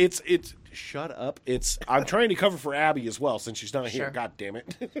inhaling. Dude, it's shut up. I'm trying to cover for Abby as well since she's not here. Sure. God damn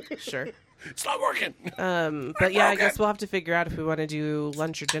it. Sure. It's not working. But yeah, I guess we'll have to figure out if we want to do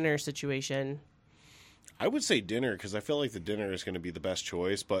lunch or dinner situation. I would say dinner because I feel like the dinner is going to be the best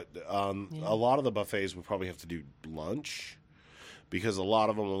choice, but a lot of the buffets would probably have to do lunch because a lot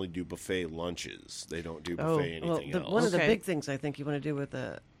of them only do buffet lunches. They don't do buffet Well, anything else. one of the Okay. big things I think you want to do with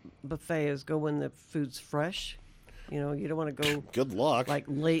a buffet is go when the food's fresh. You know, you don't want to go Good luck. like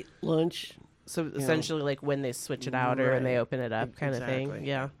late lunch. So essentially, like when they switch it out or when they Right. open it up, kind of thing. Exactly.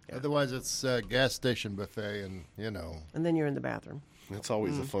 Yeah. Otherwise, it's a gas station buffet, and, And then you're in the bathroom. That's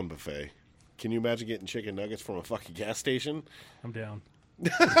always a fun buffet. Can you imagine getting chicken nuggets from a fucking gas station? I'm down.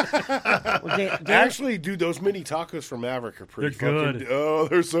 Well, Dan, Actually, dude, those mini tacos from Maverick are pretty They're fucking. good. Oh,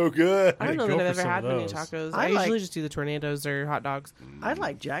 they're so good. I don't know go that I've for ever some had of many those. tacos. I I like- usually just do the tornadoes or hot dogs. I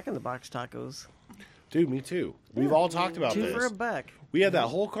like Jack in the Box tacos. Dude, me too. We've all talked about Two this. for a buck. We had that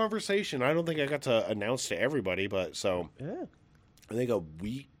whole conversation. I don't think I got to announce to everybody, but so Yeah. I think the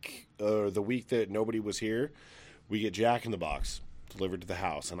week that nobody was here, we get Jack in the Box delivered to the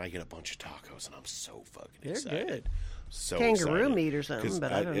house, and I get a bunch of tacos, and I'm so fucking They're excited. good. So Kangaroo excited. meat or something, 'Cause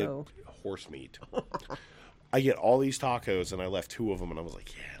but I don't know. Horse meat. I get all these tacos, and I left 2 of them, and I was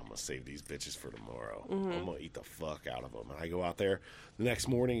like, yeah, I'm going to save these bitches for tomorrow. I'm going to eat the fuck out of them. And I go out there the next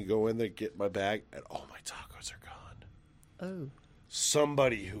morning, go in there, get my bag, and all my tacos are gone. Oh.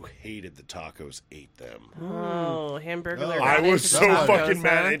 somebody who hated the tacos ate them. Oh, hamburger. Oh, I was so tacos, fucking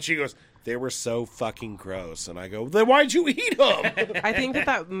mad. huh? And she goes, they were so fucking gross. And I go, then why'd you eat them? I think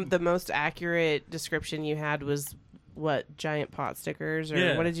that the most accurate description you had was what, giant pot stickers, or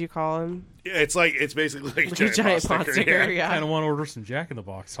Yeah. what did you call them? It's basically like A giant pot sticker. Yeah. Yeah. Kind of want to order some Jack in the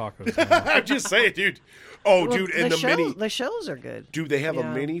Box tacos. now. I'm just saying, dude. Oh, Well, dude, and the mini. the shows are good. Dude, they have a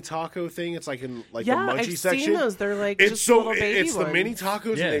Yeah. mini taco thing. It's like in like Yeah, the I've munchie section. seen those. They're like It's just so little baby it's the ones. mini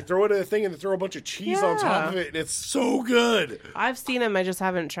tacos, Yeah. and they throw it in a thing, and they throw a bunch of cheese on top Yeah. of it, and it's so good. I've seen them. I just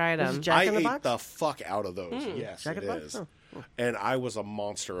haven't tried Is them. it Jack I in the ate Box? the fuck out of those. Yes, Jack it in the Box? is. Oh. And I was a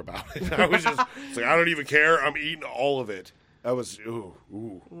monster about it. I was just it's like, I don't even care. I'm eating all of it. I was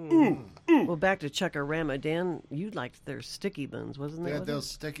Well, back to Chuck-A-Rama. Dan, you liked their sticky buns, wasn't They that had what those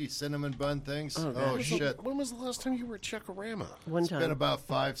sticky cinnamon bun things. Oh, Oh, that- shit. When was the last time you were at Chuck-A-Rama? one It's time? been about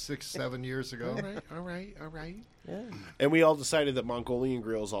 5, 6, 7 years ago. All right. Yeah. And we all decided that Mongolian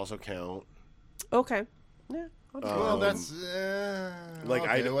grills also count. Okay. Yeah. Well, that's like,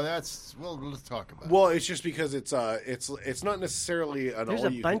 okay, I- well, that's let's talk about. Well, it's just because it's not necessarily an There's all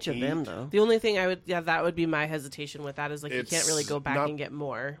a you bunch can of them, eat. though. The only thing that would be my hesitation with that is like you It's can't really go back not and get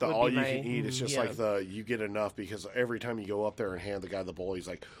more. The would all be you my- can eat. It's just yeah. like you get enough because every time you go up there and hand the guy the bowl, he's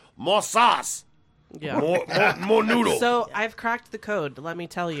like, more sauce, Yeah. more noodle. So I've cracked the code. Let me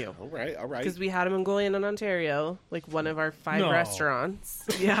tell you. all right. Because we had a Mongolian in Ontario, like one of our 5 No. restaurants.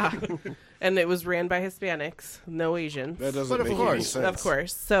 Yeah. And it was ran by Hispanics, no Asians. That doesn't But of make any course. sense. Of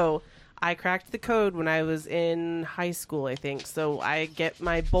course. So I cracked the code when I was in high school, I think. So I get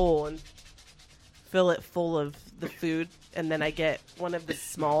my bowl and fill it full of the food, and then I get one of the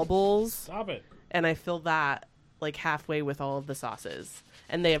small bowls Stop it. and I fill that like halfway with all of the sauces.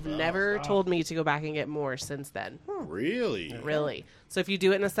 And they have never told me to go back and get more since then. Really? Really. So if you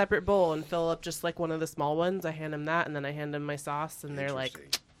do it in a separate bowl and fill up just like one of the small ones, I hand them that, and then I hand them my sauce, and they're like,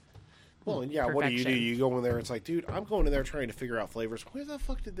 Interesting. Well, and yeah, what do? Perfection. You go in there, it's like, dude, I'm going in there trying to figure out flavors. Where the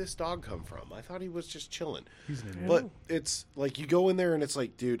fuck did this dog come from? I thought he was just chilling. He's an idiot. But it's like you go in there and it's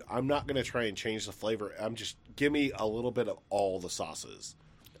like, dude, I'm not going to try and change the flavor. I'm just, give me a little bit of all the sauces.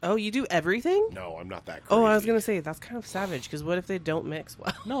 oh, you do everything? No, I'm not that crazy. Oh, I was gonna say that's kind of savage. Because what if they don't mix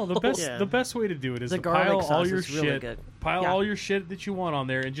well? No, the best Yeah. the best way to do it is The to garlic pile all sauce your is really shit, good. pile Yeah. all your shit that you want on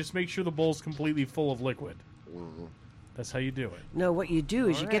there, and just make sure the bowl's completely full of liquid. That's how you do it. No, what you do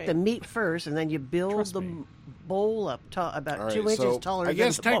is you get the Alright. meat first, and then you build Trust the me. bowl up about All right, 2 inches so taller I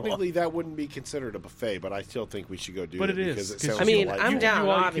guess than the bowl. technically that wouldn't be considered a buffet, but I still think we should go do But it it because is. it 'cause sounds I mean, delightful. I'm you down, can do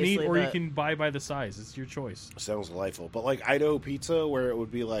all you can obviously, eat, or you but- can buy by the size. It's your choice. Sounds delightful. But like Idaho Pizza, where it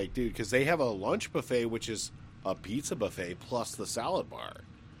would be like, dude, because they have a lunch buffet, which is a pizza buffet plus the salad bar.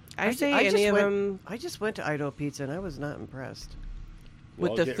 I say I any just of went- them I just went to Idaho Pizza, and I was not impressed.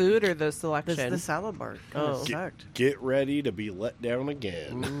 with Well, the get- food or the The, selection. the salad bar kind of Oh. sucked. Get ready to be let down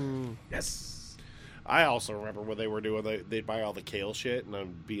again. Yes. I also remember when they were doing they'd buy all the kale shit, and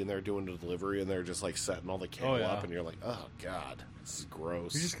I'd be in there doing the delivery, and they're just like setting all the kale Oh, yeah. up, and you're like, oh god, this is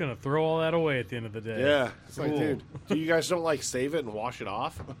gross. You're just gonna throw all that away at the end of the day. yeah, it's like, Cool. dude, do you guys don't like save it and wash it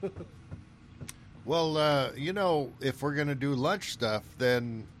off? Well, if we're going to do lunch stuff,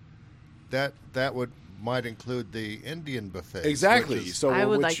 then that might include the Indian buffet. Exactly. So I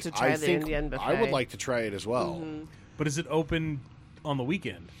would which like to try I the think Indian I would buffet. like to try it as well. But is it open on the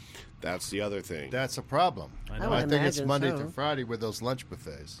weekend? That's the other thing. That's a problem. I I know. would I think it's imagine Monday so. to Friday with those lunch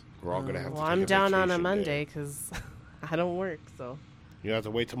buffets. We're all gonna have to. well, take I'm a down on a vacation Monday day. because I don't work. So You have to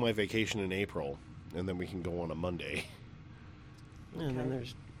wait till my vacation in April, and then we can go on a Monday. And then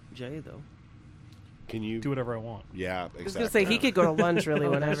there's Jay, though. Can you Do whatever I want. Yeah, I was exactly. gonna say he could go to lunch really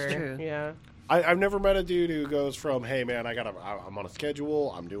Oh, that's whenever. true. Yeah. I've never met a dude who goes from, "Hey man, I'm on a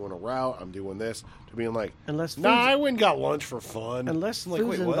schedule. I'm doing a route. I'm doing this," to being like, Unless "Nah, food's- I went and got lunch for fun." Unless I'm like,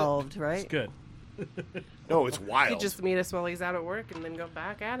 food's "Wait, what?" involved, right? It's good. No, it's He wild. just meet us while he's out at work and then go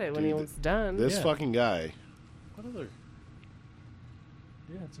back at it when Dude, he was done. This Yeah. fucking guy. What other?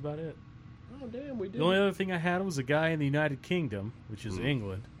 Yeah, that's about it. Oh damn, we did. The only other thing I had was a guy in the United Kingdom, which is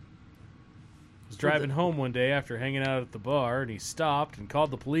England. Was driving home one day after hanging out at the bar, and he stopped and called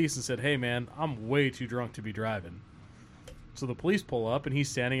the police and said, "Hey, man, I'm way too drunk to be driving." So the police pull up, and he's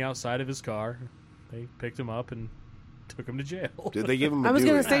standing outside of his car. They picked him up and took him to jail. Did they give him? I was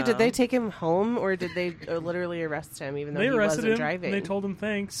gonna dewey? say, did they take him home or did they literally arrest him even though They he arrested wasn't him, driving? and they told him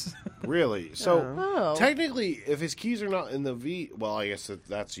thanks. Really? So Oh. technically, if his keys are not in the well, I guess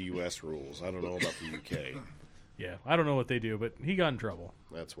that's U.S. rules. I don't know about the U.K. Yeah, I don't know what they do, but he got in trouble.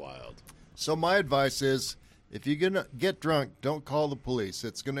 That's wild. So my advice is, if you're going to get drunk, don't call the police.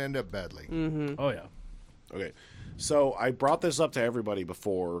 It's going to end up badly. Oh, yeah. Okay, so I brought this up to everybody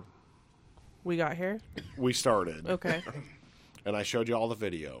before We got here. we started. Okay. and I showed you all the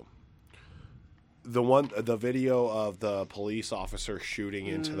video. The video of the police officer shooting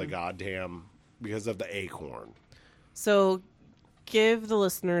into the goddamn because of the acorn. So, give the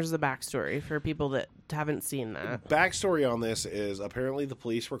listeners the backstory for people that haven't seen that. Backstory on this is apparently the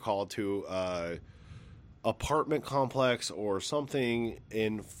police were called to apartment complex or something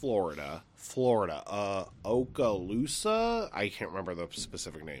in Florida. Okaloosa? I can't remember the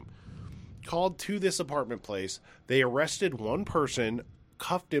specific name. Called to this apartment place. They arrested one person,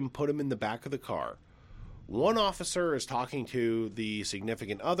 cuffed him, put him in the back of the car. One officer is talking to the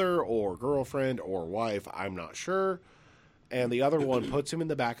significant other or girlfriend or wife, I'm not sure. And the other one puts him in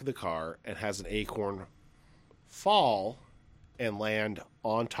the back of the car and has an acorn fall and land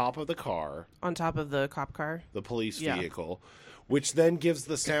on top of the car, On top of the cop car. the police Yeah. vehicle, which then gives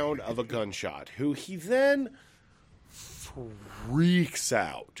the sound of a gunshot, who he then freaks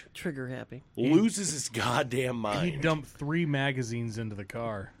out, Trigger happy. loses his goddamn He mind. dumped 3 magazines into the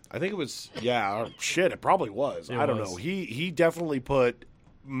car. I think it was, shit, it probably was. It I don't was. know. He definitely put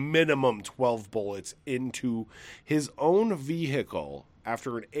minimum 12 bullets into his own vehicle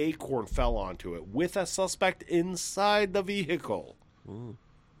after an acorn fell onto it with a suspect inside the vehicle.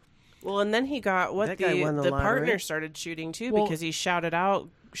 Well, and then he got That guy won the the lottery. partner started shooting too Well- because he shouted out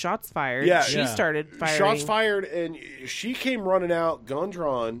shots fired. Yeah. She Yeah. started firing. Shots fired, and she came running out, gun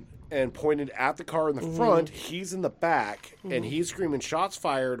drawn, and pointed at the car in the front. He's in the back, and he's screaming shots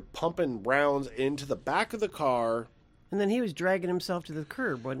fired, pumping rounds into the back of the car, And then he was dragging himself to the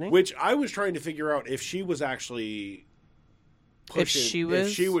curb, wasn't he? which I was trying to figure out if she was actually pushing, If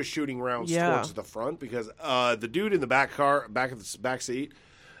she was- shooting rounds Yeah. towards the front, because the dude in the back of the back seat,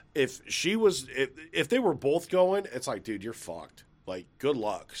 if they were both going, it's like, dude, you're fucked. Like, good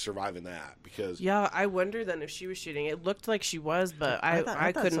luck surviving that, because Yeah, I wonder then if she was shooting. It looked like she was, but I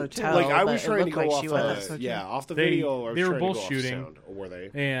thought so, couldn't too. tell. like I but was it trying to looked go like off she the was. off the They- video. I was they were trying to both go off shooting. sound, or were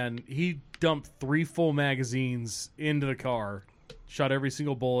they? And he dumped 3 full magazines into the car, shot every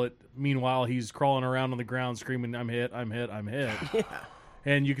single bullet. Meanwhile, he's crawling around on the ground screaming, I'm hit, I'm hit, I'm hit. Yeah.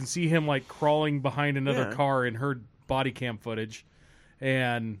 And you can see him like crawling behind another Yeah. car in her body cam footage.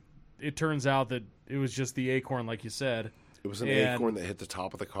 And it turns out that it was just the acorn, like you said. It was an And- acorn that hit the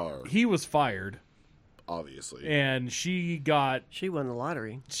top of the car, He was fired, obviously. and she got She won the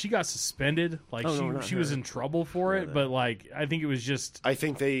lottery. suspended. Like Oh, no, not she was her. in trouble for it, but like I think it was just I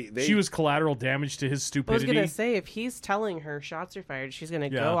think they she was collateral damage to his I was stupidity. gonna say if he's telling her shots are fired, she's gonna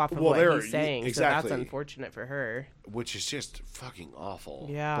Yeah. go off of Well, what there- he's saying. exactly. So that's unfortunate for her. which is just fucking awful.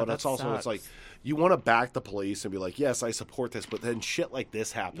 Yeah, but that's that also it's sucks. like you want to back the police and be like, yes, I support this, but then shit like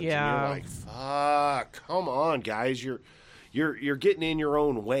this happens, Yeah. and you're like, fuck, come on, guys, you're getting in your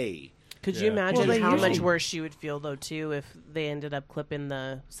own way. Could Yeah. you imagine Well, they how much usually- worse she would feel though too if they ended up clipping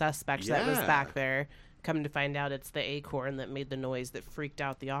the suspect that was Yeah. back there? Come to find out, it's the acorn that made the noise that freaked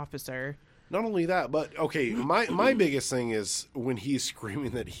out the officer. Not only that, but okay, my biggest thing is when he's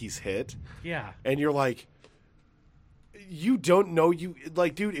screaming that he's hit, Yeah. and you're like, you don't know, you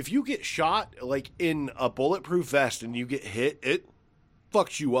like, dude, if you get shot like in a bulletproof vest and you get hit, it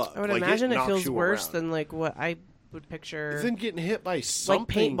fucks you up. I would Like, imagine it knocks feels you worse around. than like what I would picture, than getting hit by like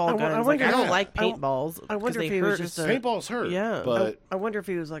something. paintball guns. I like wonder- I don't Yeah. like paintballs. I wonder 'cause if they he was hurt. just a- Paintball's hurt, Yeah. but I wonder if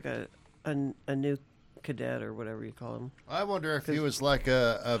he was like a new cadet or whatever you call him. I wonder if he was like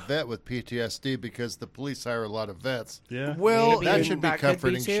a vet with PTSD because the police hire a lot of vets. Yeah. well, Maybe. That should be That could be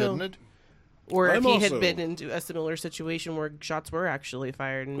comforting, too. shouldn't it? Or if I'm he also- had been into a similar situation where shots were actually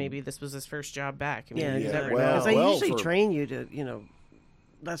fired, and maybe this was his first job back. I mean, Yeah, you exactly. never well- know. Because they well, usually for- train you to,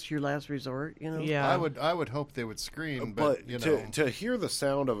 that's your last resort. Yeah, I would hope they would scream, but but you know, to hear the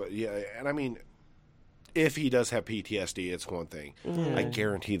sound of it, yeah, and I mean, if he does have PTSD, it's one thing. I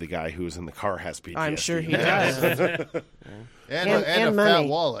guarantee the guy who was in the car has PTSD. I'm sure he does. and a money. fat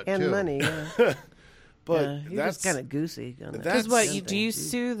wallet and too. money. Yeah. But Yeah, he that's was kind of goosey. On that. that's- Because what That's- do you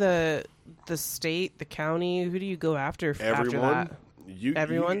sue the state, the county? Who do you go after after everyone. that? You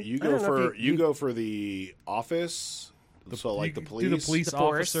Everyone? You I go don't know for if you you- go for the office. So like You the do police. the police The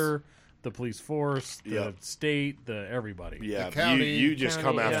force. officer, the police force, the Yep. state, the everybody. Yeah, The county- you just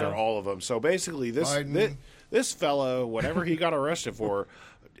come County, after yeah. all of them. So basically, Biden. this fellow, whatever he got arrested for,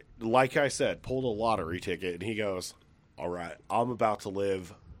 like I said, pulled a lottery ticket, and he goes, "All right, I'm about to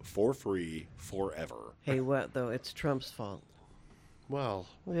live for free forever." Hey, what though? It's Trump's fault. Well,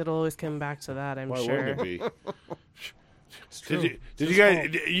 It'll always come back to that, I'm why sure. wouldn't it be? true. Did you guys?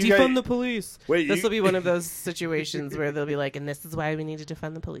 You Defund guys, the police. Wait, This you- will be one of those situations where they'll be like, and this is why we need to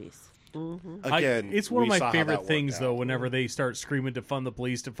defund the police. Again, it's one of we my saw how that favorite worked things, though, out. whenever they start screaming defund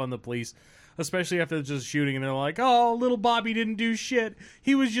the police, especially after just shooting, and they're like, oh, little Bobby didn't do shit.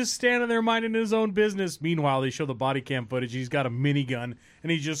 He was just standing there minding his own business. Meanwhile, they show the body cam footage. He's got a minigun,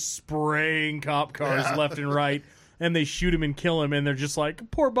 and he's just spraying cop cars left and right, and they shoot him and kill him, and they're just like,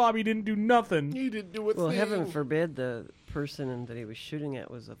 poor Bobby didn't do nothing. He didn't do a Well, thing. heaven forbid the person that he was shooting at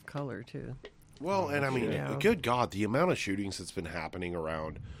was of color too. Well, and I mean, Yeah. good God, the amount of shootings that's been happening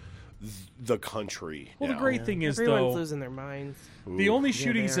around the country. Well, now. the great thing is, Everyone's though, losing their minds. the only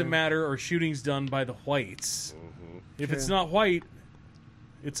shootings they that are. matter are shootings done by the whites. If it's not white,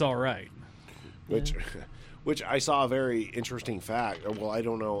 it's all right. Which I saw a very interesting fact. Well, I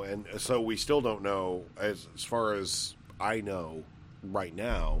don't know, and so we still don't know as far as I know right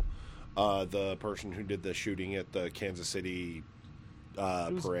now. The person who did the shooting at the Kansas City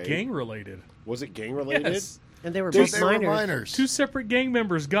It was parade gang related. was it gang related? Yes. And they were They both They were minors. minors. Two separate gang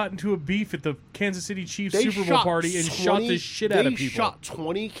members got into a beef at the Kansas City Chiefs They Super Bowl shot party and 20 shot the shit out of They people. shot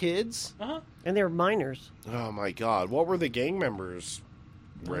 20 kids. And they were minors. Oh my God! What were the gang members'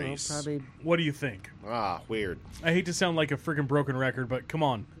 I don't know, race? probably What do you think? Weird. I hate to sound like a freaking broken record, but come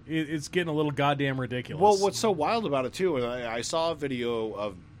on, it's getting a little goddamn ridiculous. Well, what's so wild about it too, and I saw a video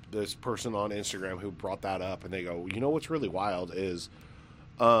of this person on Instagram who brought that up, and they go, you know what's really wild is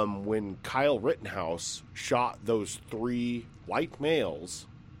when Kyle Rittenhouse shot those 3 white males,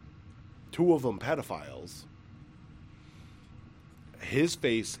 2 of them pedophiles, his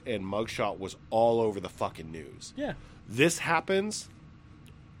face and mugshot was all over the fucking news. Yeah, This happens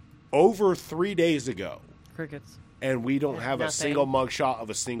over 3 days ago, crickets. and we don't have a Nothing. single mugshot of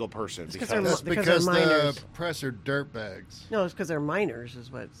a single person because they're That's because because they're minors. the press are dirtbags. No, it's because they're minors,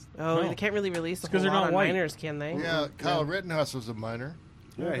 is what's. Oh, No. they can't really release a It's 'cause whole they're lot not on white. minors, can they? Yeah, Kyle Rittenhouse was a minor,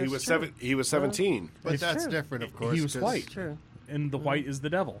 Yeah, he that's was true. He was 17. but It's that's true. different, of course. he was 'cause- white, True. and the white is the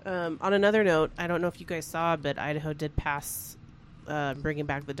devil. On another note, I don't know if you guys saw, but Idaho did pass bringing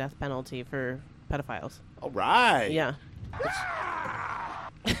back the death penalty for pedophiles. All right. Yeah.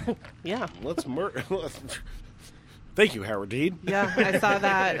 Yeah. Let's Thank you, Howard Dean. Yeah, I saw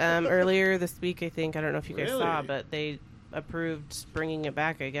that earlier this week, I think. I don't know if you guys saw, Really? but they approved bringing it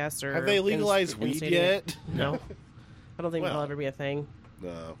back, I guess. Or Have they legalized weed instituting it. yet? No. I don't think Well. it'll ever be a thing.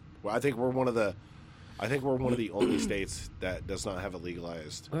 No. Well, I think we're one of the only states that does not have it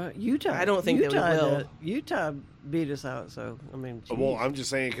legalized. Utah. I don't think that we Utah will. Utah beat us out, so I mean. Well, geez. I'm just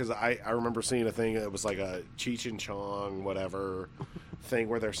saying because I remember seeing a thing that was like a Cheech and Chong whatever thing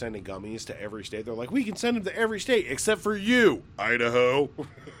where they're sending gummies to every state. They're like, we can send them to every state except for you, Idaho.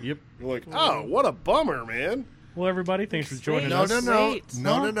 Yep. You're like, oh, what a bummer, man. Well, everybody, thanks for joining No, us. no, no, Wait.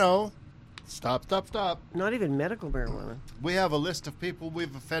 no. Stop. Not even medical marijuana. We have a list of people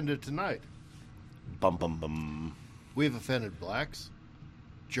we've offended tonight. Bum bum bum. We've offended blacks,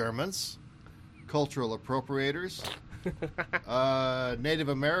 Germans, cultural appropriators, Native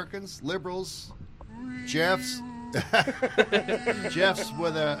Americans, liberals, Jeffs. Jeffs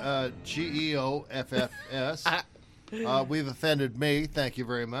with a GEOFFS. We've offended me. Thank you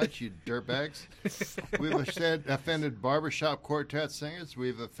very much, you dirtbags. We've offended barbershop quartet singers.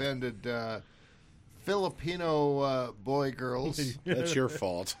 We've offended Filipino boy girls. That's your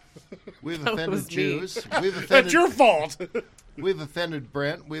fault. We've That offended was me. Jews. We've That's offended. your fault. We've offended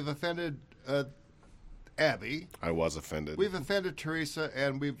Brent. We've offended Abby. I was offended. We've offended Teresa,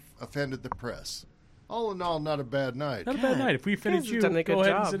 and we've offended the press. All in all, not a bad night. Not a bad night. If we offended guys have you, done a go good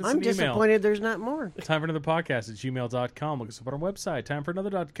ahead and job. send us I'm an email. disappointed there's not more. Time for another podcast at gmail.com. Look us up on our website,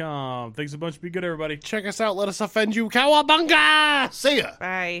 timeforanother.com. Thanks a bunch. Be good, everybody. Check us out. Let us offend you. Cowabunga! See ya.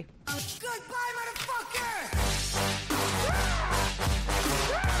 Bye. Goodbye, motherfucker!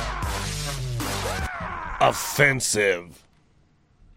 Offensive.